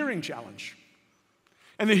 there's a hearing challenge.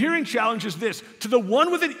 And the hearing challenge is this: to the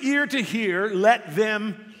one with an ear to hear, let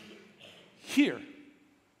them hear.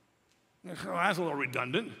 Oh, that's a little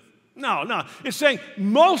redundant. No. It's saying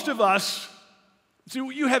most of us, see,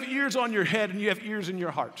 you have ears on your head and you have ears in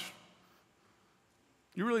your heart.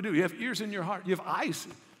 You really do. You have ears in your heart. You have eyes.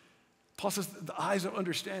 Paul says the eyes of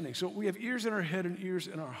understanding. So we have ears in our head and ears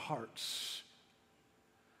in our hearts.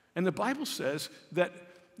 And the Bible says that,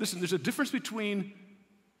 listen, there's a difference between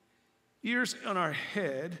ears on our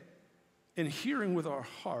head and hearing with our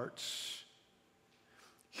hearts.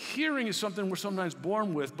 Hearing is something we're sometimes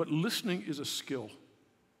born with, but listening is a skill.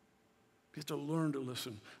 You have to learn to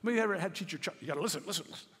listen. Maybe you ever had a teacher, you got to listen,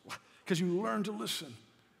 because you learn to listen.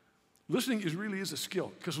 Listening really is a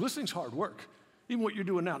skill, because listening's hard work. Even what you're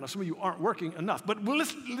doing now. Now, some of you aren't working enough, but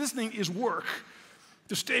listening is work.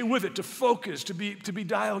 to stay with it, to focus, to be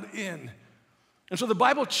dialed in. And so the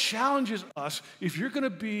Bible challenges us, if you're going to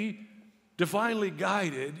be divinely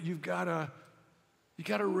guided, you got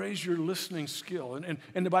to raise your listening skill.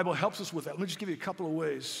 And the Bible helps us with that. Let me just give you a couple of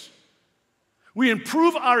ways. We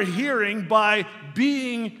improve our hearing by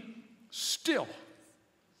being still.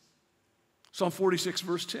 Psalm 46,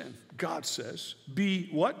 verse 10, God says, be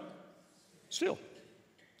what? Still.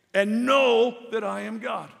 And know that I am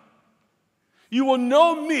God. You will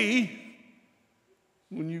know me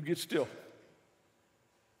when you get still.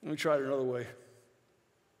 Let me try it another way.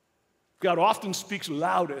 God often speaks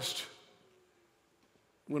loudest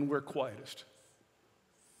when we're quietest.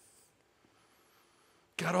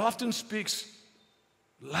 God often speaks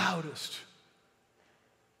loudest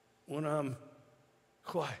when I'm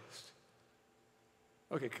quietest.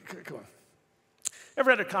 Okay, come on.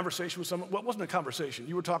 Ever had a conversation with someone? Well, it wasn't a conversation.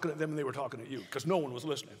 You were talking to them and they were talking to you because no one was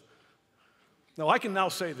listening. Now, I can now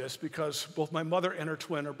say this because both my mother and her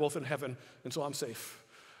twin are both in heaven, and so I'm safe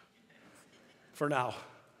for now.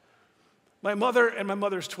 My mother and my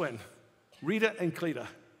mother's twin, Rita and Cleta.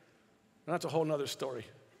 That's a whole nother story.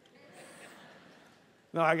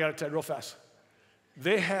 No, I got to tell you real fast.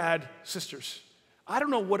 They had sisters. I don't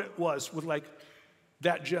know what it was with like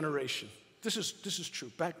that generation. This is true.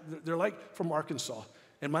 They're like from Arkansas.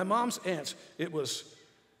 And my mom's aunts, it was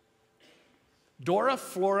Dora,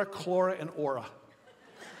 Flora, Clora, and Ora.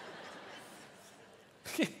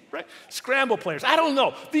 Right? Scramble players. I don't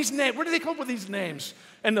know. These names, where did they come up with these names?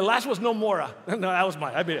 And the last was No Mora. No, that was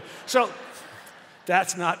mine. I made it. So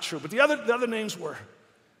that's not true. But the other names were.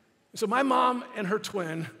 So my mom and her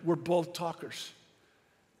twin were both talkers.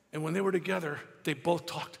 And when they were together, they both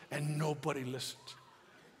talked and nobody listened.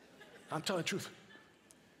 I'm telling the truth.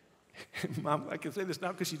 Mom, I can say this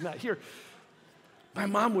now because she's not here. My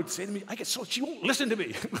mom would say to me, she won't listen to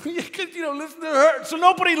me. Listen to her. So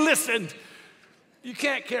nobody listened. You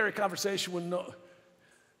can't carry a conversation with no.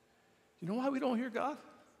 You know why we don't hear God?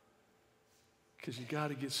 Because you got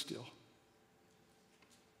to get still.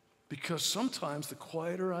 Because sometimes the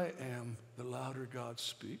quieter I am, the louder God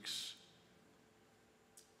speaks.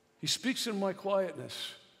 He speaks in my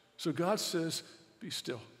quietness. So God says, be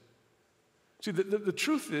still. See, the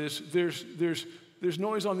truth is there's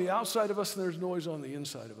noise on the outside of us and there's noise on the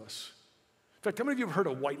inside of us. In fact, how many of you have heard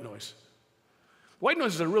of white noise? White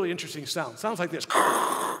noise is a really interesting sound. It sounds like this.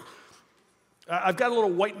 I've got a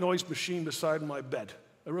little white noise machine beside my bed.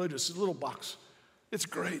 I really do. It's a little box. It's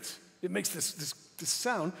great. It makes this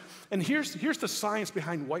sound. And here's the science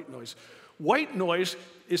behind white noise. White noise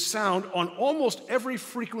is sound on almost every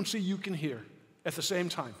frequency you can hear at the same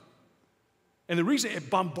time. And the reason it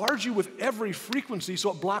bombards you with every frequency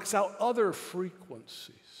so it blocks out other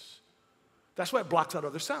frequencies. That's why it blocks out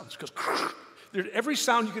other sounds, because every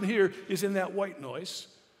sound you can hear is in that white noise.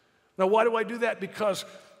 Now, why do I do that? Because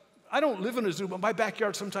I don't live in a zoo, but my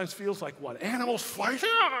backyard sometimes feels like what? Animals fighting.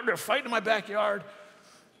 They're fighting in my backyard.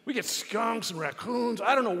 We get skunks and raccoons.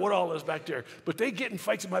 I don't know what all is back there, but they get in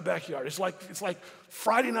fights in my backyard. It's like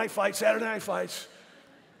Friday night fights, Saturday night fights.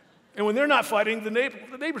 And when they're not fighting, the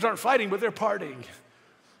neighbors aren't fighting, but they're partying.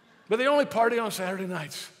 But they only party on Saturday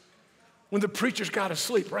nights when the preacher's got to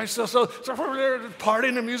sleep, right? So they're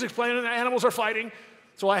partying, the music's playing, and the animals are fighting.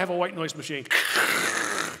 So I have a white noise machine.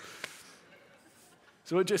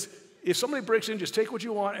 So if somebody breaks in, just take what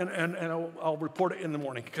you want, and I'll report it in the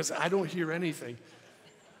morning, because I don't hear anything.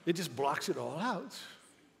 It just blocks it all out.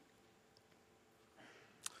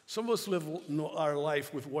 Some of us live our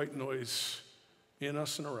life with white noise in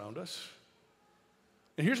us and around us.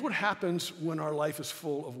 And here's what happens when our life is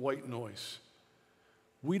full of white noise.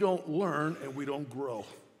 We don't learn and we don't grow.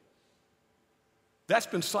 That's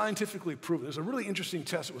been scientifically proven. There's a really interesting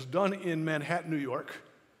test. It was done in Manhattan, New York,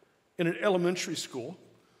 in an elementary school.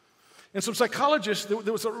 And some psychologists,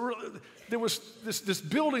 this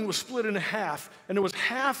building was split in half, and there was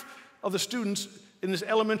half of the students in this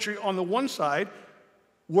elementary on the one side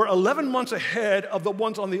were 11 months ahead of the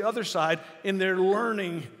ones on the other side in their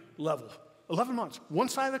learning level. 11 months. One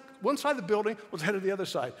side of the building was ahead of the other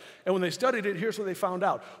side. And when they studied it, here's what they found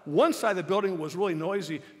out. One side of the building was really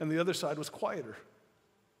noisy, and the other side was quieter.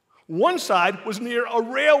 One side was near a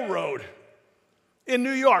railroad in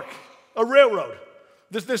New York, a railroad.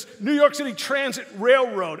 This New York City Transit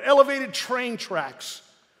Railroad, elevated train tracks.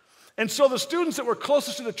 And so the students that were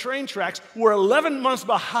closest to the train tracks were 11 months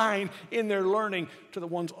behind in their learning to the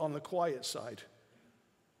ones on the quiet side.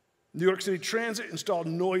 New York City Transit installed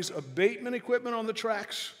noise abatement equipment on the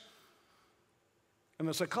tracks. And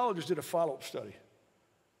the psychologists did a follow-up study.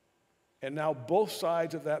 And now both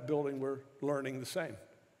sides of that building were learning the same.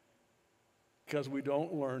 Because we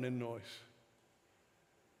don't learn in noise.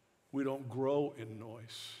 We don't grow in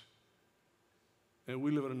noise. And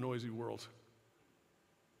we live in a noisy world.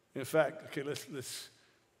 In fact, okay,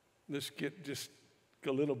 let's get just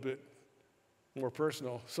a little bit more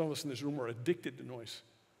personal. Some of us in this room are addicted to noise.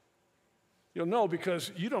 You'll know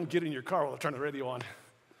because you don't get in your car while I turn the radio on.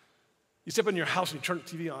 You step in your house and you turn the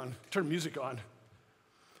TV on, turn music on.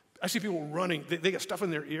 I see people running. They got stuff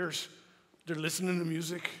in their ears. They're listening to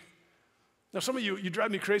music. Now, some of you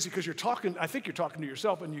drive me crazy because you're talking. I think you're talking to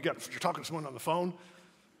yourself, and you're talking to someone on the phone.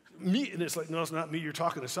 Me, and it's like, no, it's not me. You're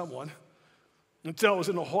talking to someone. Until I was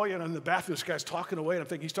in La Jolla and I'm in the bathroom, this guy's talking away, and I'm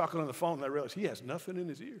thinking he's talking on the phone, and I realized he has nothing in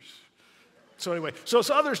his ears. So anyway, so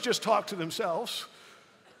others just talk to themselves.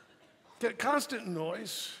 That constant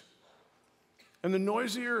noise. And the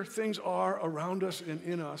noisier things are around us and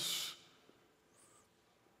in us,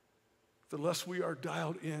 the less we are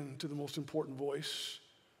dialed in to the most important voice.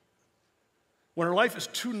 When our life is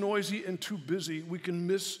too noisy and too busy, we can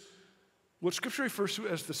miss what Scripture refers to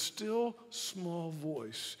as the still small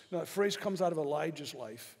voice. Now, that phrase comes out of Elijah's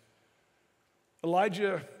life.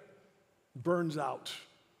 Elijah burns out.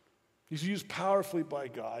 He's used powerfully by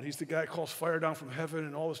God. He's the guy who calls fire down from heaven,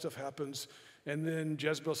 and all this stuff happens. And then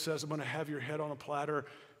Jezebel says, I'm going to have your head on a platter,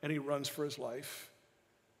 and he runs for his life.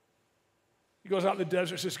 He goes out in the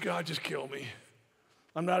desert and says, God, just kill me.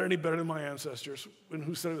 I'm not any better than my ancestors, and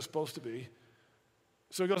who said it was supposed to be.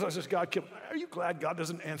 So he goes out and says, God, kill me. Are you glad God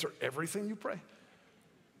doesn't answer everything you pray?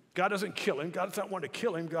 God doesn't kill him. God's not wanting to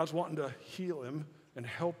kill him. God's wanting to heal him and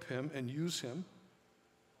help him and use him.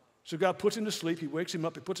 So God puts him to sleep. He wakes him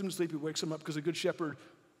up. He puts him to sleep. He wakes him up because a good shepherd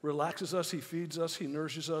relaxes us. He feeds us. He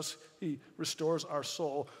nourishes us. He restores our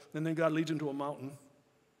soul. And then God leads him to a mountain.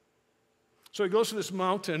 So he goes to this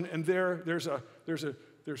mountain, and there's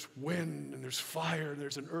wind, and there's fire, and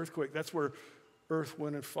there's an earthquake. That's where earth,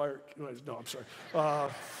 wind, and fire. No, I'm sorry.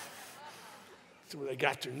 That's where they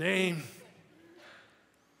got their name.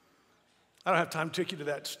 I don't have time to take you to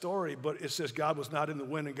that story, but it says God was not in the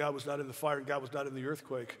wind, and God was not in the fire, and God was not in the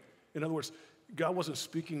earthquake. In other words, God wasn't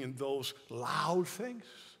speaking in those loud things.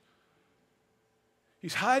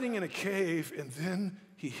 He's hiding in a cave, and then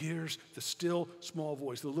he hears the still small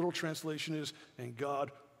voice. The little translation is, and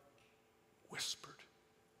God whispered.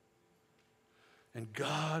 And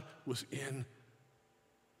God was in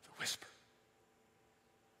the whisper.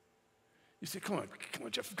 You say, come on,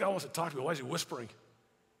 Jeff, if God wants to talk to me, why is he whispering?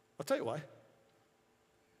 I'll tell you why.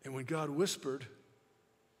 And when God whispered,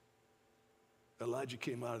 Elijah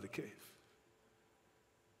came out of the cave.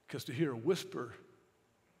 Because to hear a whisper,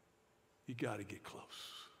 you got to get close.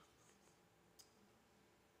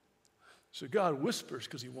 So God whispers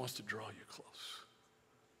because he wants to draw you close.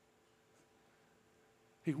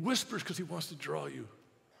 He whispers because he wants to draw you.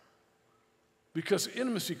 Because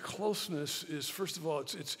intimacy, closeness is, first of all,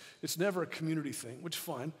 it's never a community thing, which is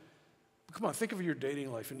fine. But come on, think of your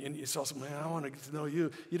dating life, and you saw someone, man, I want to get to know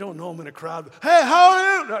you. You don't know them in a crowd. Hey, how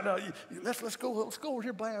are you? No, let's go over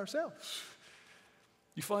here by ourselves.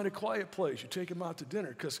 You find a quiet place. You take them out to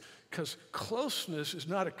dinner because closeness is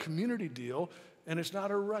not a community deal, and it's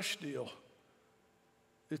not a rush deal.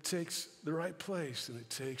 It takes the right place, and it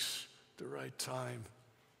takes the right time.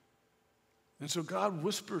 And so God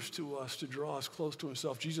whispers to us to draw us close to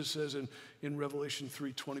himself. Jesus says in Revelation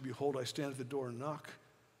 3:20, behold, I stand at the door and knock.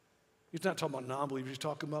 He's not talking about non-believers. He's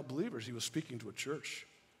talking about believers. He was speaking to a church.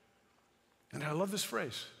 And I love this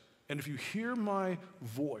phrase. And if you hear my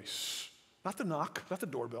voice, not the knock, not the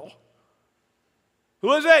doorbell.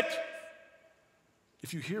 Who is it?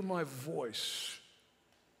 If you hear my voice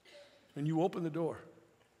and you open the door.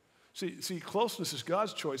 See, closeness is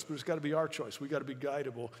God's choice, but it's got to be our choice. We got to be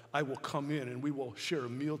guidable. I will come in and we will share a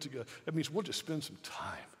meal together. That means we'll just spend some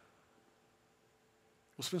time.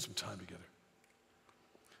 We'll spend some time together.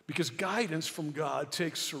 Because guidance from God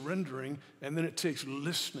takes surrendering, and then it takes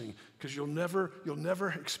listening. Because you'll never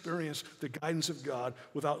experience the guidance of God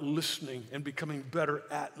without listening and becoming better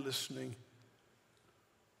at listening.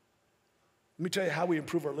 Let me tell you how we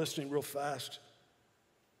improve our listening real fast.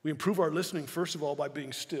 We improve our listening, first of all, by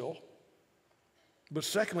being still, but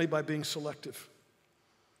secondly, by being selective.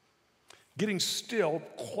 Getting still,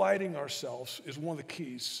 quieting ourselves, is one of the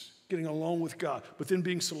keys. Getting alone with God, but then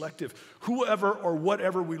being selective. Whoever or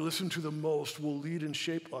whatever we listen to the most will lead and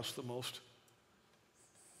shape us the most.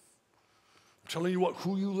 I'm telling you what,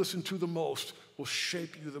 who you listen to the most will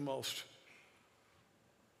shape you the most.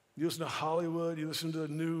 You listen to Hollywood, you listen to the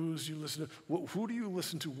news, who do you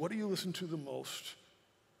listen to? What do you listen to the most?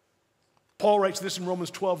 Paul writes this in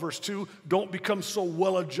Romans 12, verse 2, don't become so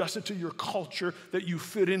well adjusted to your culture that you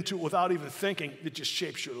fit into it without even thinking. It just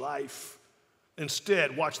shapes your life.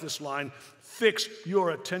 Instead, watch this line, fix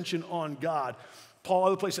your attention on God. Paul,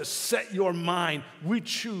 other place says, set your mind. We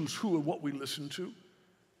choose who and what we listen to.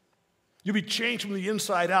 You'll be changed from the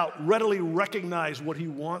inside out. Readily recognize what he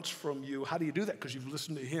wants from you. How do you do that? Because you've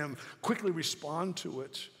listened to him. Quickly respond to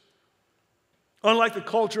it. Unlike the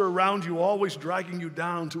culture around you, always dragging you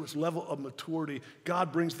down to its level of maturity,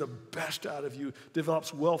 God brings the best out of you,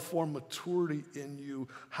 develops well-formed maturity in you.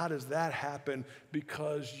 How does that happen?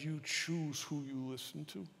 Because you choose who you listen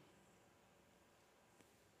to.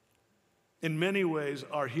 In many ways,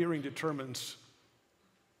 our hearing determines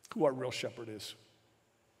who our real shepherd is.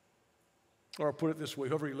 Or I'll put it this way,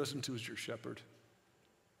 whoever you listen to is your shepherd.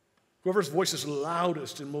 Whoever's voice is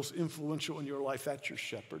loudest and most influential in your life, that's your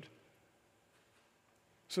shepherd.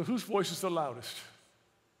 So whose voice is the loudest?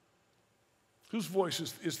 Whose voice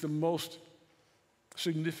is the most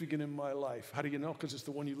significant in my life? How do you know? Because it's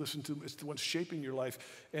the one you listen to. It's the one shaping your life.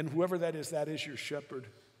 And whoever that is your shepherd.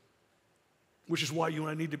 Which is why you and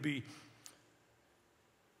I need to be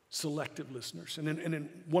selective listeners. And then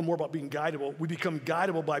one more about being guidable. We become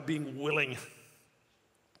guidable by being willing.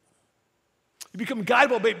 You become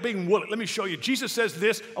guidable by being willing. Let me show you. Jesus says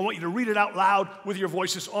this. I want you to read it out loud with your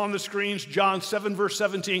voices on the screens. John 7, verse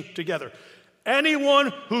 17 together.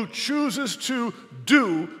 Anyone who chooses to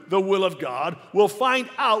do the will of God will find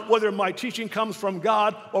out whether my teaching comes from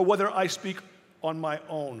God or whether I speak on my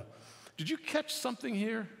own. Did you catch something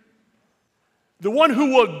here? The one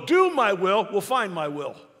who will do my will find my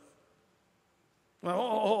will.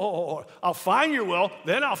 I'll find your will,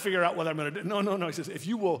 then I'll figure out what I'm going to do. No. He says, if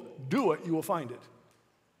you will do it, you will find it.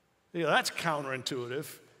 Yeah, that's counterintuitive.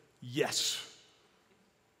 Yes.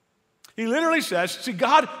 He literally says, see,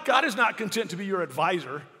 God is not content to be your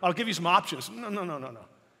advisor. I'll give you some options. No.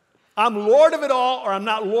 I'm Lord of it all, or I'm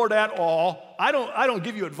not Lord at all. I don't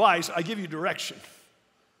give you advice, I give you direction.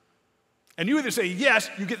 And you either say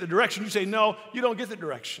yes, you get the direction. You say no, you don't get the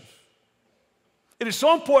direction. It is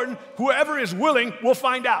so important, whoever is willing will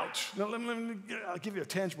find out. Now, I'll give you a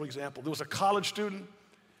tangible example. There was a college student,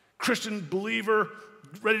 Christian believer,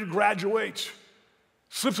 ready to graduate,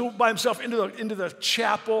 slips by himself into the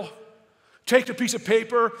chapel, takes a piece of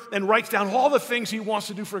paper and writes down all the things he wants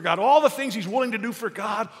to do for God, all the things he's willing to do for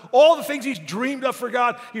God, all the things he's dreamed of for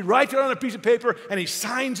God. He writes it on a piece of paper and he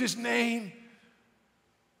signs his name.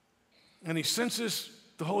 And he senses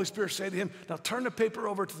the Holy Spirit say to him, now turn the paper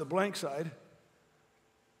over to the blank side,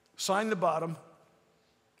 sign the bottom,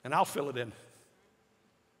 and I'll fill it in.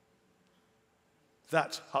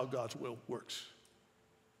 That's how God's will works.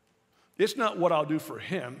 It's not what I'll do for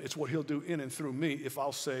him, it's what he'll do in and through me if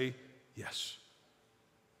I'll say yes.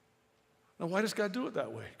 Now, why does God do it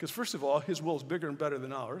that way? Because first of all, his will is bigger and better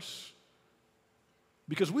than ours.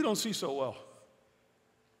 Because we don't see so well.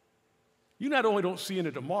 You not only don't see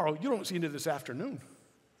into tomorrow, you don't see into this afternoon.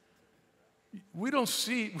 We don't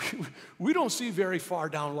see very far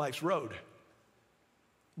down life's road.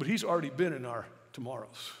 But he's already been in our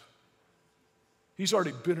tomorrows. He's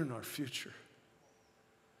already been in our future.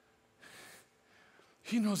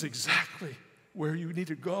 He knows exactly where you need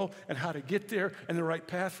to go and how to get there and the right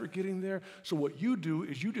path for getting there. So what you do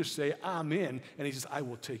is you just say, I'm in, and he says, I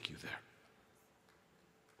will take you there.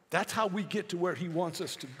 That's how we get to where he wants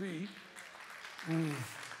us to be.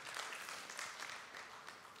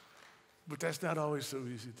 But that's not always so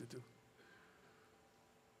easy to do.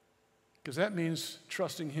 Because that means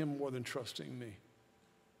trusting him more than trusting me.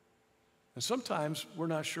 And sometimes we're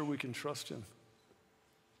not sure we can trust him.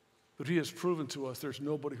 But he has proven to us there's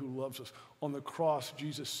nobody who loves us. On the cross,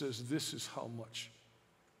 Jesus says, this is how much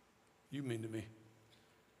you mean to me.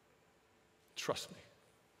 Trust me.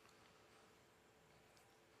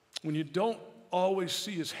 When you don't always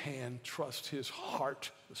see his hand, trust his heart,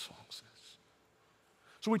 the song says.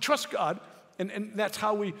 So we trust God, and that's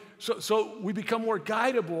how we become more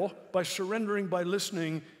guidable by surrendering, by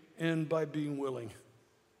listening, and by being willing.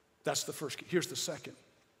 That's the first key. Here's the second.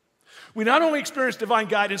 We not only experience divine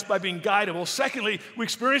guidance by being guidable, secondly, we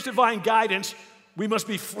experience divine guidance, we must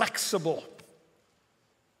be flexible.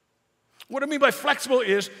 What I mean by flexible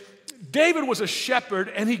is, David was a shepherd,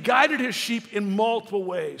 and he guided his sheep in multiple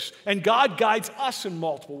ways, and God guides us in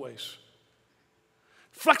multiple ways.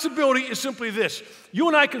 Flexibility is simply this. You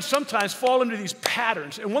and I can sometimes fall into these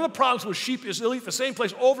patterns, and one of the problems with sheep is they'll eat the same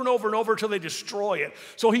place over and over and over until they destroy it.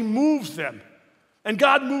 So he moves them. And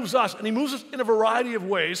God moves us, and he moves us in a variety of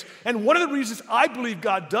ways. And one of the reasons I believe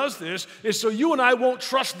God does this is so you and I won't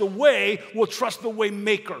trust the way, we'll trust the way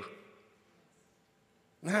maker.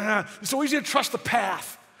 It's so easy to trust the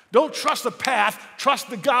path. Don't trust the path,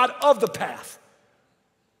 trust the God of the path.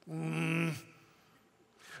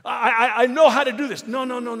 I know how to do this. No,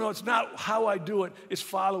 it's not how I do it. It's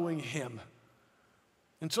following him.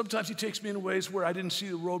 And sometimes he takes me in ways where I didn't see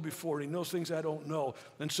the road before, and he knows things I don't know.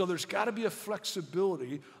 And so there's got to be a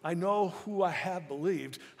flexibility. I know who I have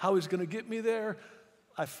believed. How he's going to get me there,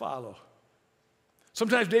 I follow.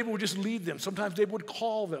 Sometimes David would just lead them. Sometimes David would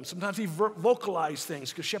call them. Sometimes he vocalized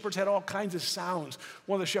things because shepherds had all kinds of sounds.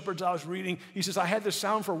 One of the shepherds I was reading, he says, I had this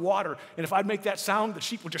sound for water, and if I'd make that sound, the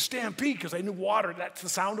sheep would just stampede because they knew water. That's the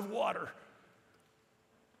sound of water.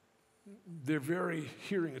 They're very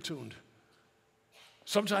hearing attuned.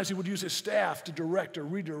 Sometimes he would use his staff to direct or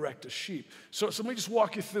redirect a sheep. So let me just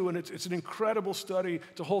walk you through, and it's an incredible study.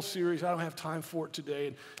 It's a whole series. I don't have time for it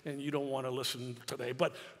today, and you don't want to listen today.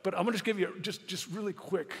 But I'm going to just give you just really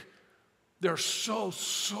quick. There are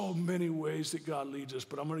so many ways that God leads us,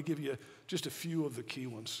 but I'm going to give you just a few of the key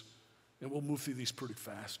ones, and we'll move through these pretty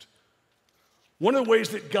fast. One of the ways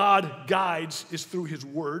that God guides is through his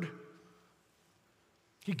word.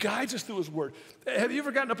 He guides us through his word. Have you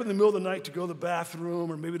ever gotten up in the middle of the night to go to the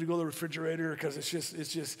bathroom or maybe to go to the refrigerator because it's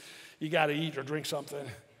just you got to eat or drink something?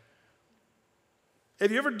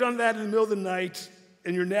 Have you ever done that in the middle of the night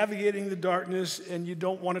and you're navigating the darkness and you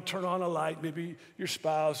don't want to turn on a light, maybe your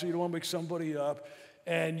spouse, or you don't want to wake somebody up,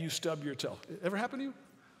 and you stub your toe? Ever happened to you?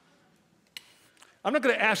 I'm not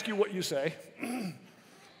going to ask you what you say. I'm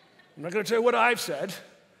not going to tell you what I've said.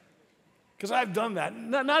 Because I've done that.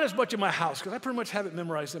 Not as much in my house, because I pretty much have it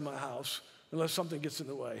memorized in my house, unless something gets in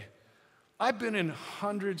the way. I've been in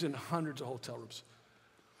hundreds and hundreds of hotel rooms.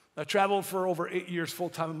 I've traveled for over 8 years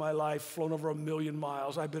full-time in my life, flown over 1 million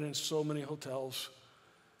miles. I've been in so many hotels.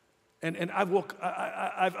 And I've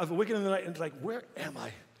waken in the night and it's like, where am I?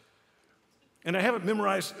 And I haven't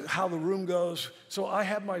memorized how the room goes, so I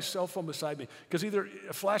have my cell phone beside me. Because either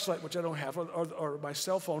a flashlight, which I don't have, or my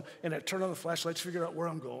cell phone, and I turn on the flashlight to figure out where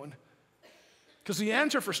I'm going. Because the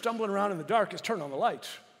answer for stumbling around in the dark is turn on the lights.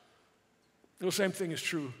 The same thing is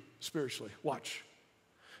true spiritually. Watch.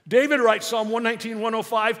 David writes Psalm 119,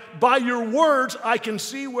 105, by your words I can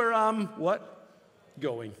see where I'm, what?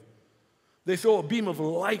 Going. They throw a beam of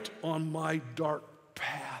light on my dark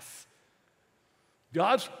path.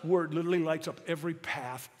 God's word literally lights up every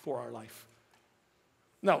path for our life.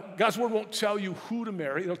 Now, God's word won't tell you who to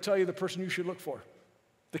marry. It'll tell you the person you should look for,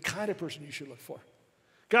 the kind of person you should look for.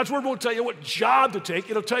 God's word won't tell you what job to take.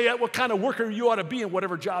 It'll tell you what kind of worker you ought to be in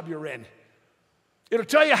whatever job you're in. It'll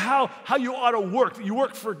tell you how you ought to work. You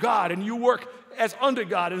work for God, and you work as unto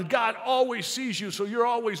God, and God always sees you, so you're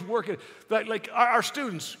always working. Like our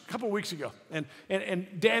students a couple of weeks ago, and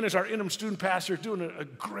Dan is our interim student pastor, doing a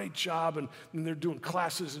great job, and they're doing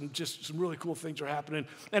classes, and just some really cool things are happening.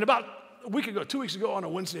 And about a week ago, 2 weeks ago on a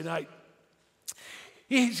Wednesday night,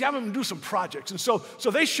 he's having them do some projects. And so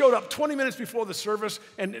they showed up 20 minutes before the service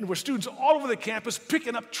and were students all over the campus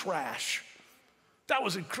picking up trash. That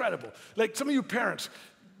was incredible. Like some of you parents,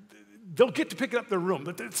 they'll get to pick up their room,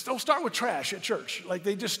 but they'll start with trash at church. Like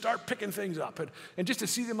they just start picking things up. And just to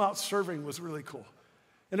see them out serving was really cool.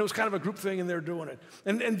 And it was kind of a group thing, and they're doing it.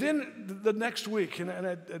 And then the next week, and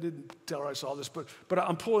I didn't tell her I saw this, but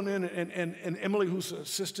I'm pulling in, and Emily, who's an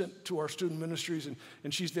assistant to our student ministries,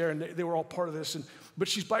 and she's there, and they were all part of this. But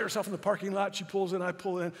she's by herself in the parking lot. She pulls in, I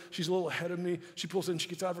pull in. She's a little ahead of me. She pulls in, she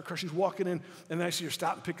gets out of her car. She's walking in, and then I see her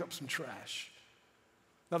stop and pick up some trash.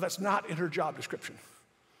 Now, that's not in her job description.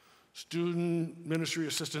 Student ministry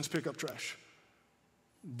assistants pick up trash.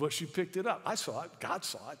 But she picked it up. I saw it. God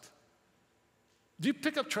saw it. Do you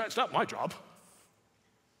pick up trash? It's not my job.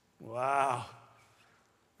 Wow.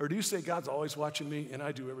 Or do you say, God's always watching me and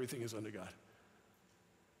I do everything as unto God?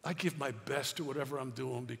 I give my best to whatever I'm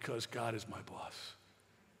doing because God is my boss.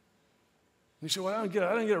 And you say, well, I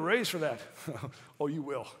didn't get a raise for that. Oh, you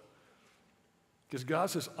will. Because God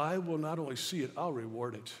says, I will not only see it, I'll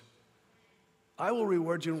reward it. I will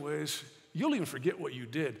reward you in ways, you'll even forget what you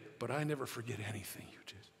did, but I never forget anything you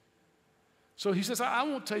did. So he says, I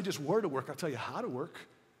won't tell you just where to work, I'll tell you how to work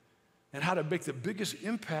and how to make the biggest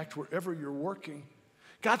impact wherever you're working.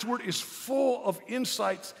 God's word is full of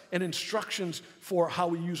insights and instructions for how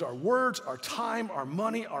we use our words, our time, our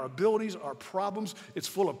money, our abilities, our problems. It's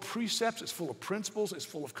full of precepts, it's full of principles, it's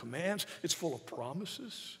full of commands, it's full of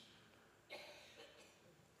promises.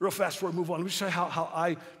 Real fast before we move on, let me show you how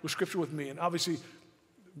I, with scripture with me, and obviously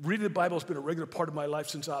reading the Bible has been a regular part of my life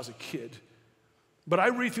since I was a kid. But I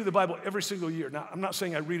read through the Bible every single year. Now, I'm not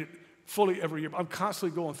saying I read it fully every year, but I'm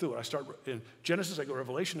constantly going through it. I start in Genesis, I go to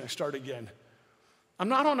Revelation, I start again. I'm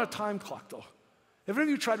not on a time clock, though. Have any of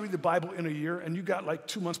you tried to read the Bible in a year, and you got like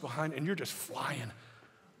 2 months behind, and you're just flying?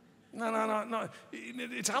 No.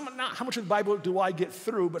 It's not how much of the Bible do I get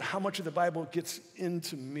through, but how much of the Bible gets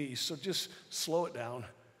into me. So just slow it down.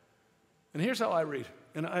 And here's how I read.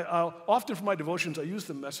 And I'll often for my devotions, I use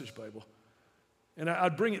the Message Bible. And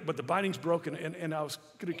I'd bring it, but the binding's broken, and I was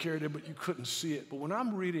going to carry it in, but you couldn't see it. But when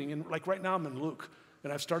I'm reading, and like right now I'm in Luke,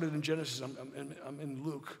 and I've started in Genesis, I'm in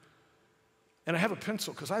Luke, and I have a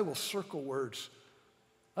pencil because I will circle words.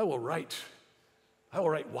 I will write,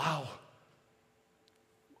 wow.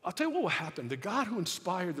 I'll tell you what will happen. The God who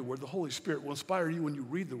inspired the word, the Holy Spirit, will inspire you when you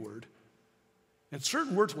read the word. And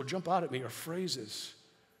certain words will jump out at me, or phrases.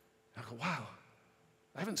 And I go, wow,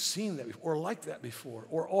 I haven't seen that before, or like that before.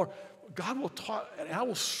 Or God will talk, and I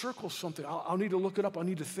will circle something. I'll need to look it up. I'll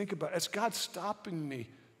need to think about it. It's God stopping me,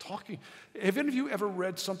 talking. Have any of you ever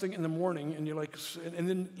read something in the morning, and you're like, and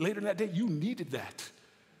then later in that day, you needed that?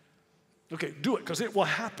 Okay, do it, because it will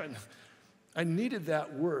happen. I needed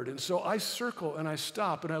that word, and so I circle and I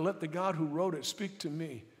stop, and I let the God who wrote it speak to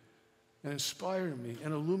me and inspire me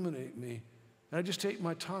and illuminate me. And I just take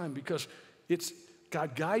my time because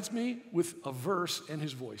God guides me with a verse and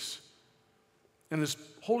his voice. And this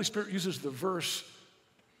Holy Spirit uses the verse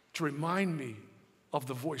to remind me of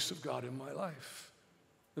the voice of God in my life.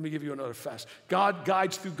 Let me give you another fast. God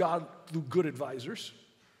guides through good advisors.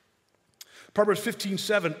 Proverbs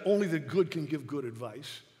 15:7, only the good can give good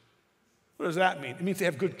advice. What does that mean? It means they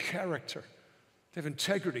have good character. They have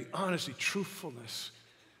integrity, honesty, truthfulness.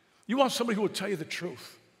 You want somebody who will tell you the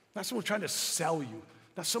truth, not someone trying to sell you,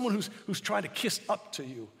 not someone who's trying to kiss up to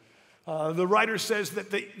you. The writer says that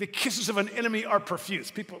the kisses of an enemy are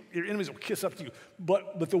profuse. Your enemies will kiss up to you,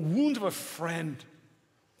 but the wounds of a friend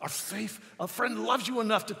are faith. A friend loves you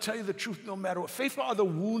enough to tell you the truth no matter what. Faithful are the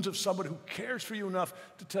wounds of somebody who cares for you enough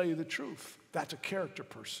to tell you the truth. That's a character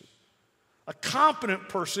person. A competent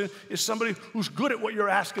person is somebody who's good at what you're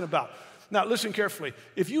asking about. Now, listen carefully.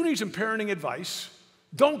 If you need some parenting advice,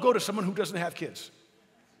 don't go to someone who doesn't have kids.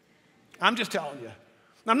 I'm just telling you.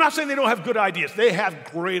 Now, I'm not saying they don't have good ideas. They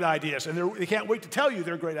have great ideas, and they can't wait to tell you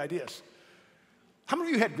they're great ideas. How many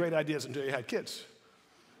of you had great ideas until you had kids?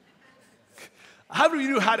 How many of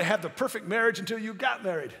you knew how to have the perfect marriage until you got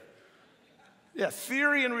married? Yeah,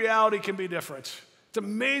 theory and reality can be different. It's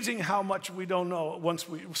amazing how much we don't know once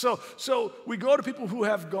we... So we go to people who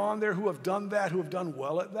have gone there, who have done that, who have done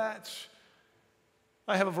well at that.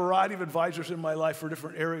 I have a variety of advisors in my life for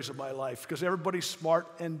different areas of my life because everybody's smart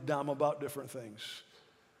and dumb about different things.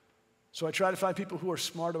 So I try to find people who are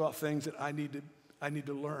smart about things that I need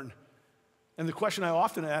to learn. And the question I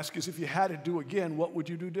often ask is, if you had to do again, what would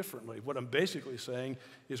you do differently? What I'm basically saying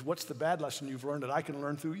is, what's the bad lesson you've learned that I can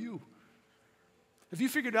learn through you? Have you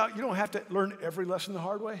figured out you don't have to learn every lesson the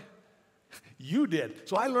hard way? You did.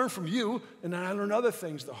 So I learned from you, and then I learned other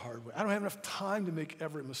things the hard way. I don't have enough time to make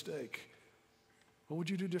every mistake. What would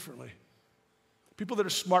you do differently? People that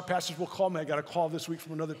are smart pastors will call me. I got a call this week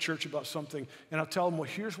from another church about something, and I'll tell them, well,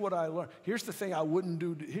 here's what I learned. Here's the thing I wouldn't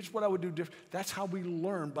do. Here's what I would do different. That's how we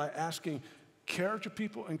learn, by asking character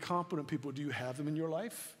people and competent people. Do you have them in your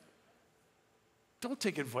life? Don't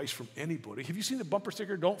take advice from anybody. Have you seen the bumper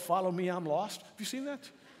sticker, "Don't follow me, I'm lost"? Have you seen that?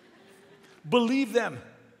 Believe them.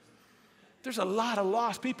 There's a lot of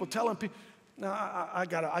lost people telling people, no, I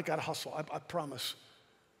gotta hustle, I promise.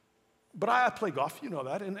 But I play golf, you know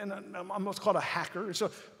that, and I'm what's called a hacker.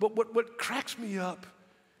 But what cracks me up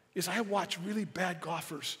is I watch really bad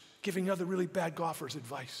golfers giving other really bad golfers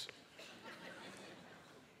advice.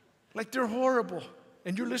 Like they're horrible,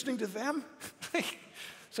 and you're listening to them?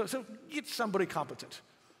 So get somebody competent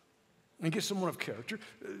and get someone of character.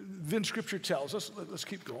 Then Scripture tells us, let's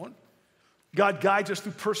keep going. God guides us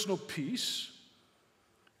through personal peace.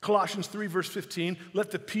 Colossians 3, verse 15,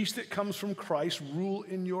 let the peace that comes from Christ rule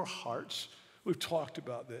in your hearts. We've talked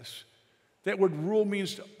about this. That word rule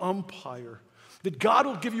means to umpire. That God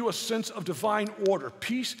will give you a sense of divine order.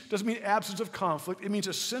 Peace doesn't mean absence of conflict. It means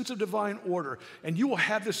a sense of divine order. And you will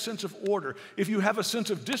have this sense of order. If you have a sense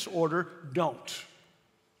of disorder, don't.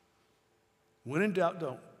 When in doubt,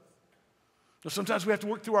 don't. Now, sometimes we have to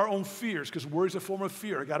work through our own fears because worry is a form of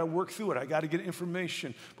fear. I got to work through it. I got to get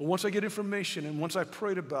information. But once I get information and once I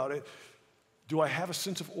prayed about it, do I have a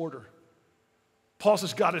sense of order? Paul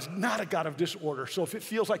says God is not a God of disorder. So if it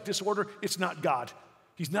feels like disorder, it's not God.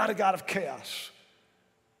 He's not a God of chaos.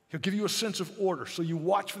 He'll give you a sense of order. So you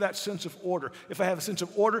watch for that sense of order. If I have a sense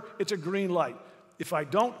of order, it's a green light. If I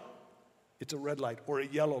don't, it's a red light or a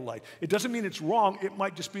yellow light. It doesn't mean it's wrong. It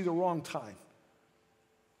might just be the wrong time.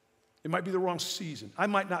 It might be the wrong season. I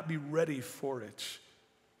might not be ready for it.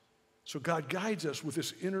 So God guides us with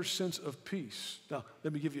this inner sense of peace. Now,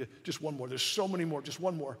 let me give you just one more. There's so many more, just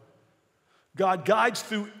one more. God guides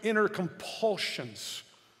through inner compulsions.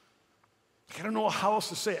 I don't know how else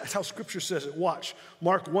to say it. That's how Scripture says it. Watch.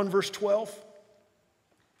 Mark 1, verse 12.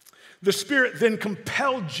 The Spirit then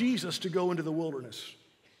compelled Jesus to go into the wilderness.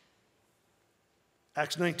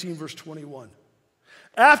 Acts 19, verse 21.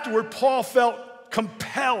 Afterward, Paul felt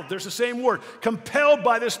compelled. There's the same word, compelled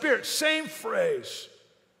by the Spirit. Same phrase.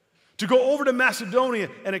 To go over to Macedonia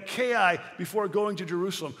and Achaia before going to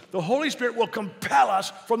Jerusalem. The Holy Spirit will compel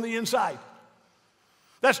us from the inside.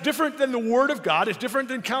 That's different than the Word of God. It's different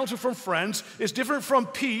than counsel from friends. It's different from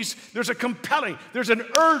peace. There's a compelling, there's an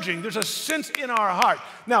urging, there's a sense in our heart.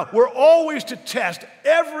 Now, we're always to test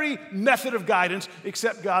every method of guidance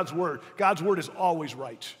except God's Word. God's Word is always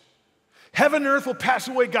right. Heaven and earth will pass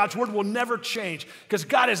away. God's Word will never change because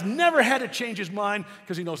God has never had to change His mind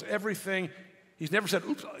because He knows everything. He's never said,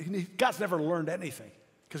 oops, God's never learned anything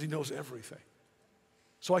because He knows everything.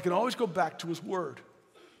 So I can always go back to His Word.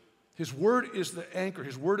 His Word is the anchor.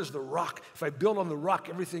 His Word is the rock. If I build on the rock,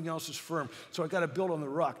 everything else is firm. So I got to build on the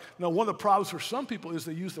rock. Now, one of the problems for some people is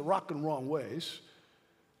they use the rock in wrong ways.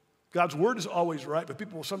 God's Word is always right, but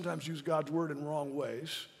people will sometimes use God's Word in wrong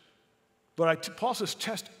ways. But Paul says,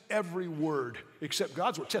 test every word except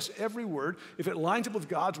God's Word. Test every word. If it lines up with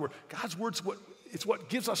God's Word's it's what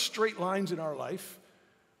gives us straight lines in our life.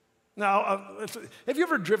 Now, have you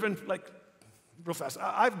ever driven, like, real fast?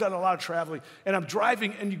 I've done a lot of traveling, and I'm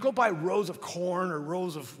driving, and you go by rows of corn or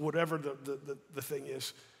rows of whatever the thing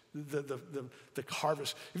is, the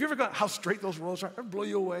harvest. Have you ever got how straight those rows are? Ever blow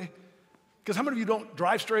you away? Because how many of you don't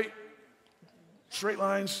drive straight? Straight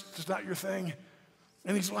lines, it's not your thing.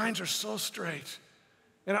 And these lines are so straight.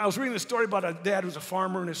 And I was reading this story about a dad who's a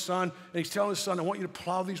farmer and his son, and he's telling his son, I want you to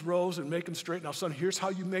plow these rows and make them straight. Now, son, here's how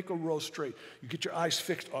you make a row straight. You get your eyes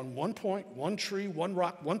fixed on one point, one tree, one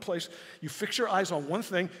rock, one place. You fix your eyes on one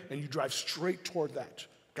thing, and you drive straight toward that.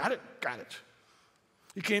 Got it? Got it.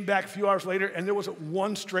 He came back a few hours later, and there wasn't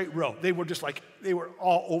one straight row. They were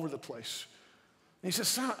all over the place. And he says,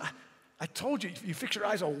 son, I told you, you fix your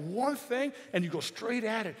eyes on one thing, and you go straight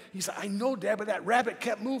at it. He said, I know, Dad, but that rabbit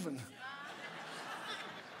kept moving.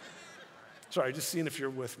 Sorry, just seeing if you're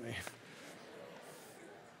with me.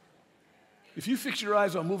 If you fix your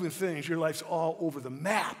eyes on moving things, your life's all over the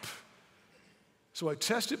map. So I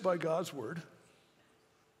test it by God's Word.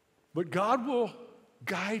 But God will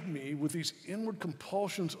guide me with these inward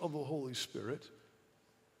compulsions of the Holy Spirit.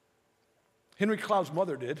 Henry Cloud's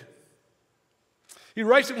mother did. He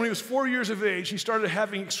writes that when he was 4 years of age, he started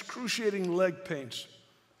having excruciating leg pains.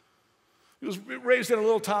 He was raised in a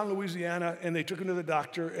little town in Louisiana, and they took him to the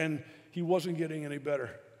doctor, and he wasn't getting any better.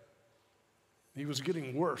 He was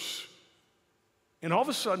getting worse. And all of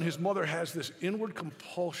a sudden, his mother has this inward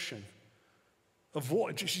compulsion. A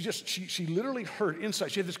voice. She literally heard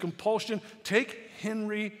inside. She had this compulsion, take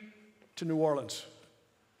Henry to New Orleans.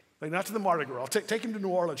 Like, not to the Mardi Gras. Take him to New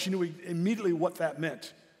Orleans. She knew immediately what that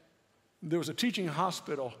meant. There was a teaching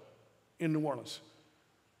hospital in New Orleans.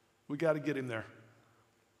 We got to get him there.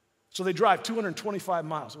 So they drive 225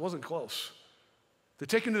 miles. It wasn't close. They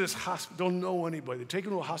take him to this hospital, don't know anybody. They take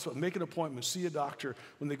him to a hospital, make an appointment, see a doctor.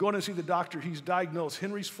 When they go in and see the doctor, he's diagnosed.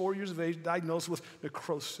 Henry's 4 years of age, diagnosed with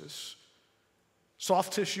necrosis.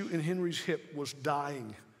 Soft tissue in Henry's hip was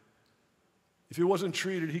dying. If he wasn't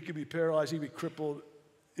treated, he could be paralyzed, he'd be crippled,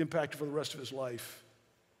 impacted for the rest of his life.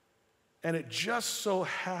 And it just so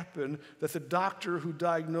happened that the doctor who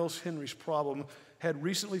diagnosed Henry's problem had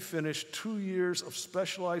recently finished 2 years of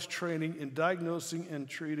specialized training in diagnosing and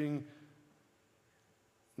treating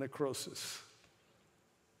necrosis.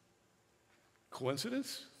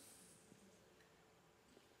 Coincidence?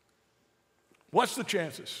 What's the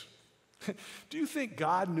chances? Do you think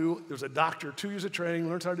God knew there's a doctor, 2 years of training,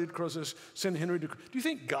 learns how to do necrosis, send Henry to... Do you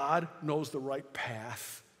think God knows the right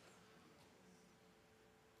path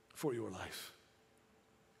for your life?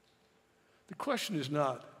 The question is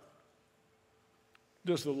not,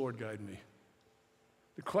 does the Lord guide me?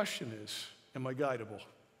 The question is, am I guidable?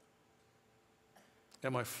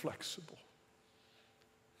 Am I flexible?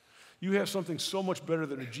 You have something so much better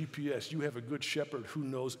than a GPS. You have a good shepherd who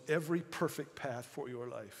knows every perfect path for your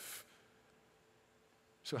life.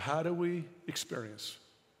 So how do we experience?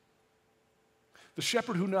 The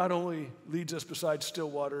shepherd who not only leads us beside still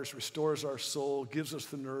waters, restores our soul, gives us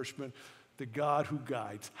the nourishment, the God who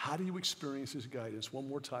guides. How do you experience his guidance? One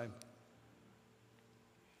more time.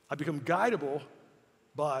 I become guidable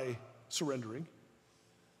by surrendering.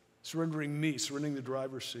 Surrendering me, surrendering the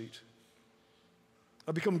driver's seat.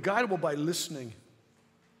 I become guidable by listening,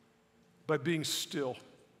 by being still,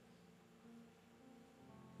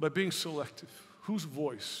 by being selective. Whose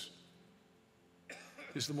voice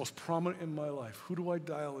is the most prominent in my life? Who do I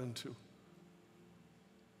dial into?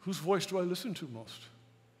 Whose voice do I listen to most?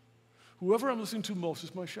 Whoever I'm listening to most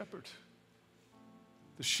is my shepherd.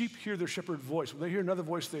 The sheep hear their shepherd's voice. When they hear another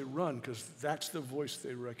voice, they run because that's the voice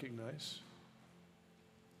they recognize.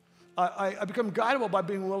 I become guidable by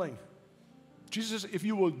being willing. Jesus says, if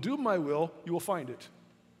you will do my will, you will find it.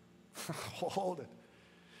 Hold it.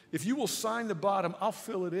 If you will sign the bottom, I'll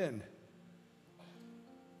fill it in.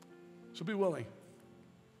 So be willing.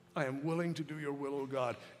 I am willing to do your will, O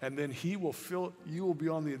God. And then he will fill, you will be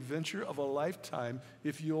on the adventure of a lifetime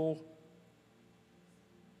if you'll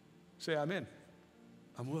say, I'm in.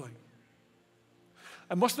 I'm willing.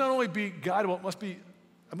 I must not only be guidable,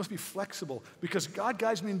 I must be flexible, because God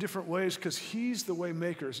guides me in different ways because he's the way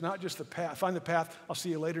maker. It's not just the path. Find the path, I'll see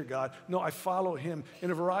you later, God. No, I follow him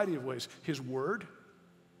in a variety of ways. His word.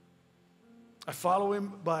 I follow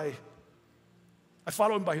him by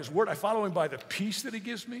his word. I follow him by the peace that he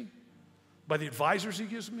gives me, by the advisors he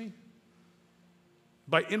gives me,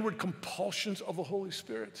 by inward compulsions of the Holy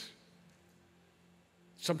Spirit.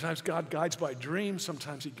 Sometimes God guides by dreams.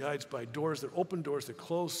 Sometimes he guides by doors that open, doors that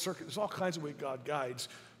close, circuit. There's all kinds of ways God guides.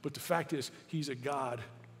 But the fact is, he's a God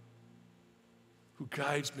who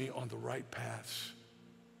guides me on the right paths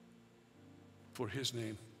for his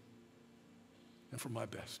name and for my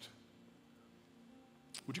best.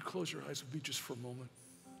 Would you close your eyes with me just for a moment?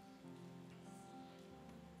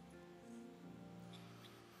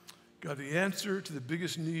 God, the answer to the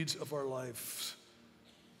biggest needs of our lives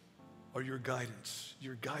are your guidance,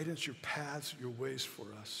 your paths, your ways for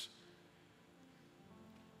us.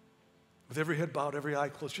 With every head bowed, every eye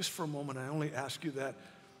closed, just for a moment, I only ask you that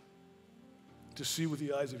to see with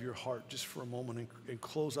the eyes of your heart just for a moment and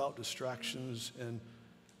close out distractions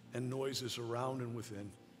and noises around and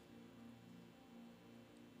within.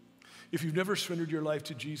 If you've never surrendered your life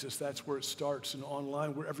to Jesus, that's where it starts. And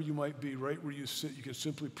online, wherever you might be, right where you sit, you can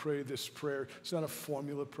simply pray this prayer. It's not a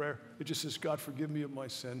formula prayer. It just says, God, forgive me of my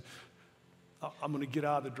sin. I'm going to get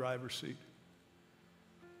out of the driver's seat.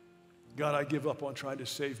 God, I give up on trying to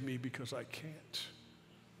save me because I can't.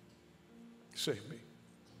 Save me.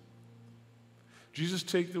 Jesus,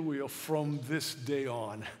 take the wheel from this day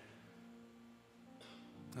on,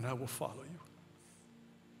 and I will follow you.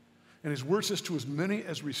 And his word says to as many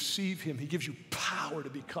as receive him, he gives you power to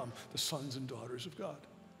become the sons and daughters of God.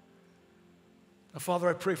 Now, Father,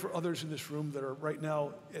 I pray for others in this room that are right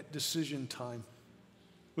now at decision time.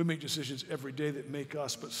 We make decisions every day that make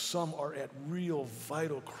us, but some are at real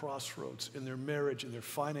vital crossroads in their marriage, in their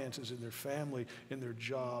finances, in their family, in their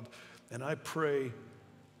job. And I pray,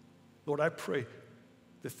 Lord, I pray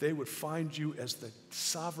that they would find you as the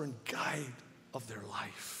sovereign guide of their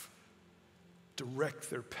life. Direct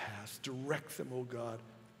their path, direct them, oh God.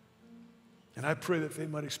 And I pray that they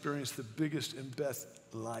might experience the biggest and best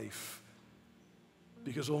life,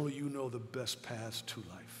 because only you know the best paths to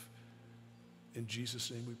life. In Jesus'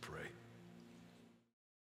 name we pray.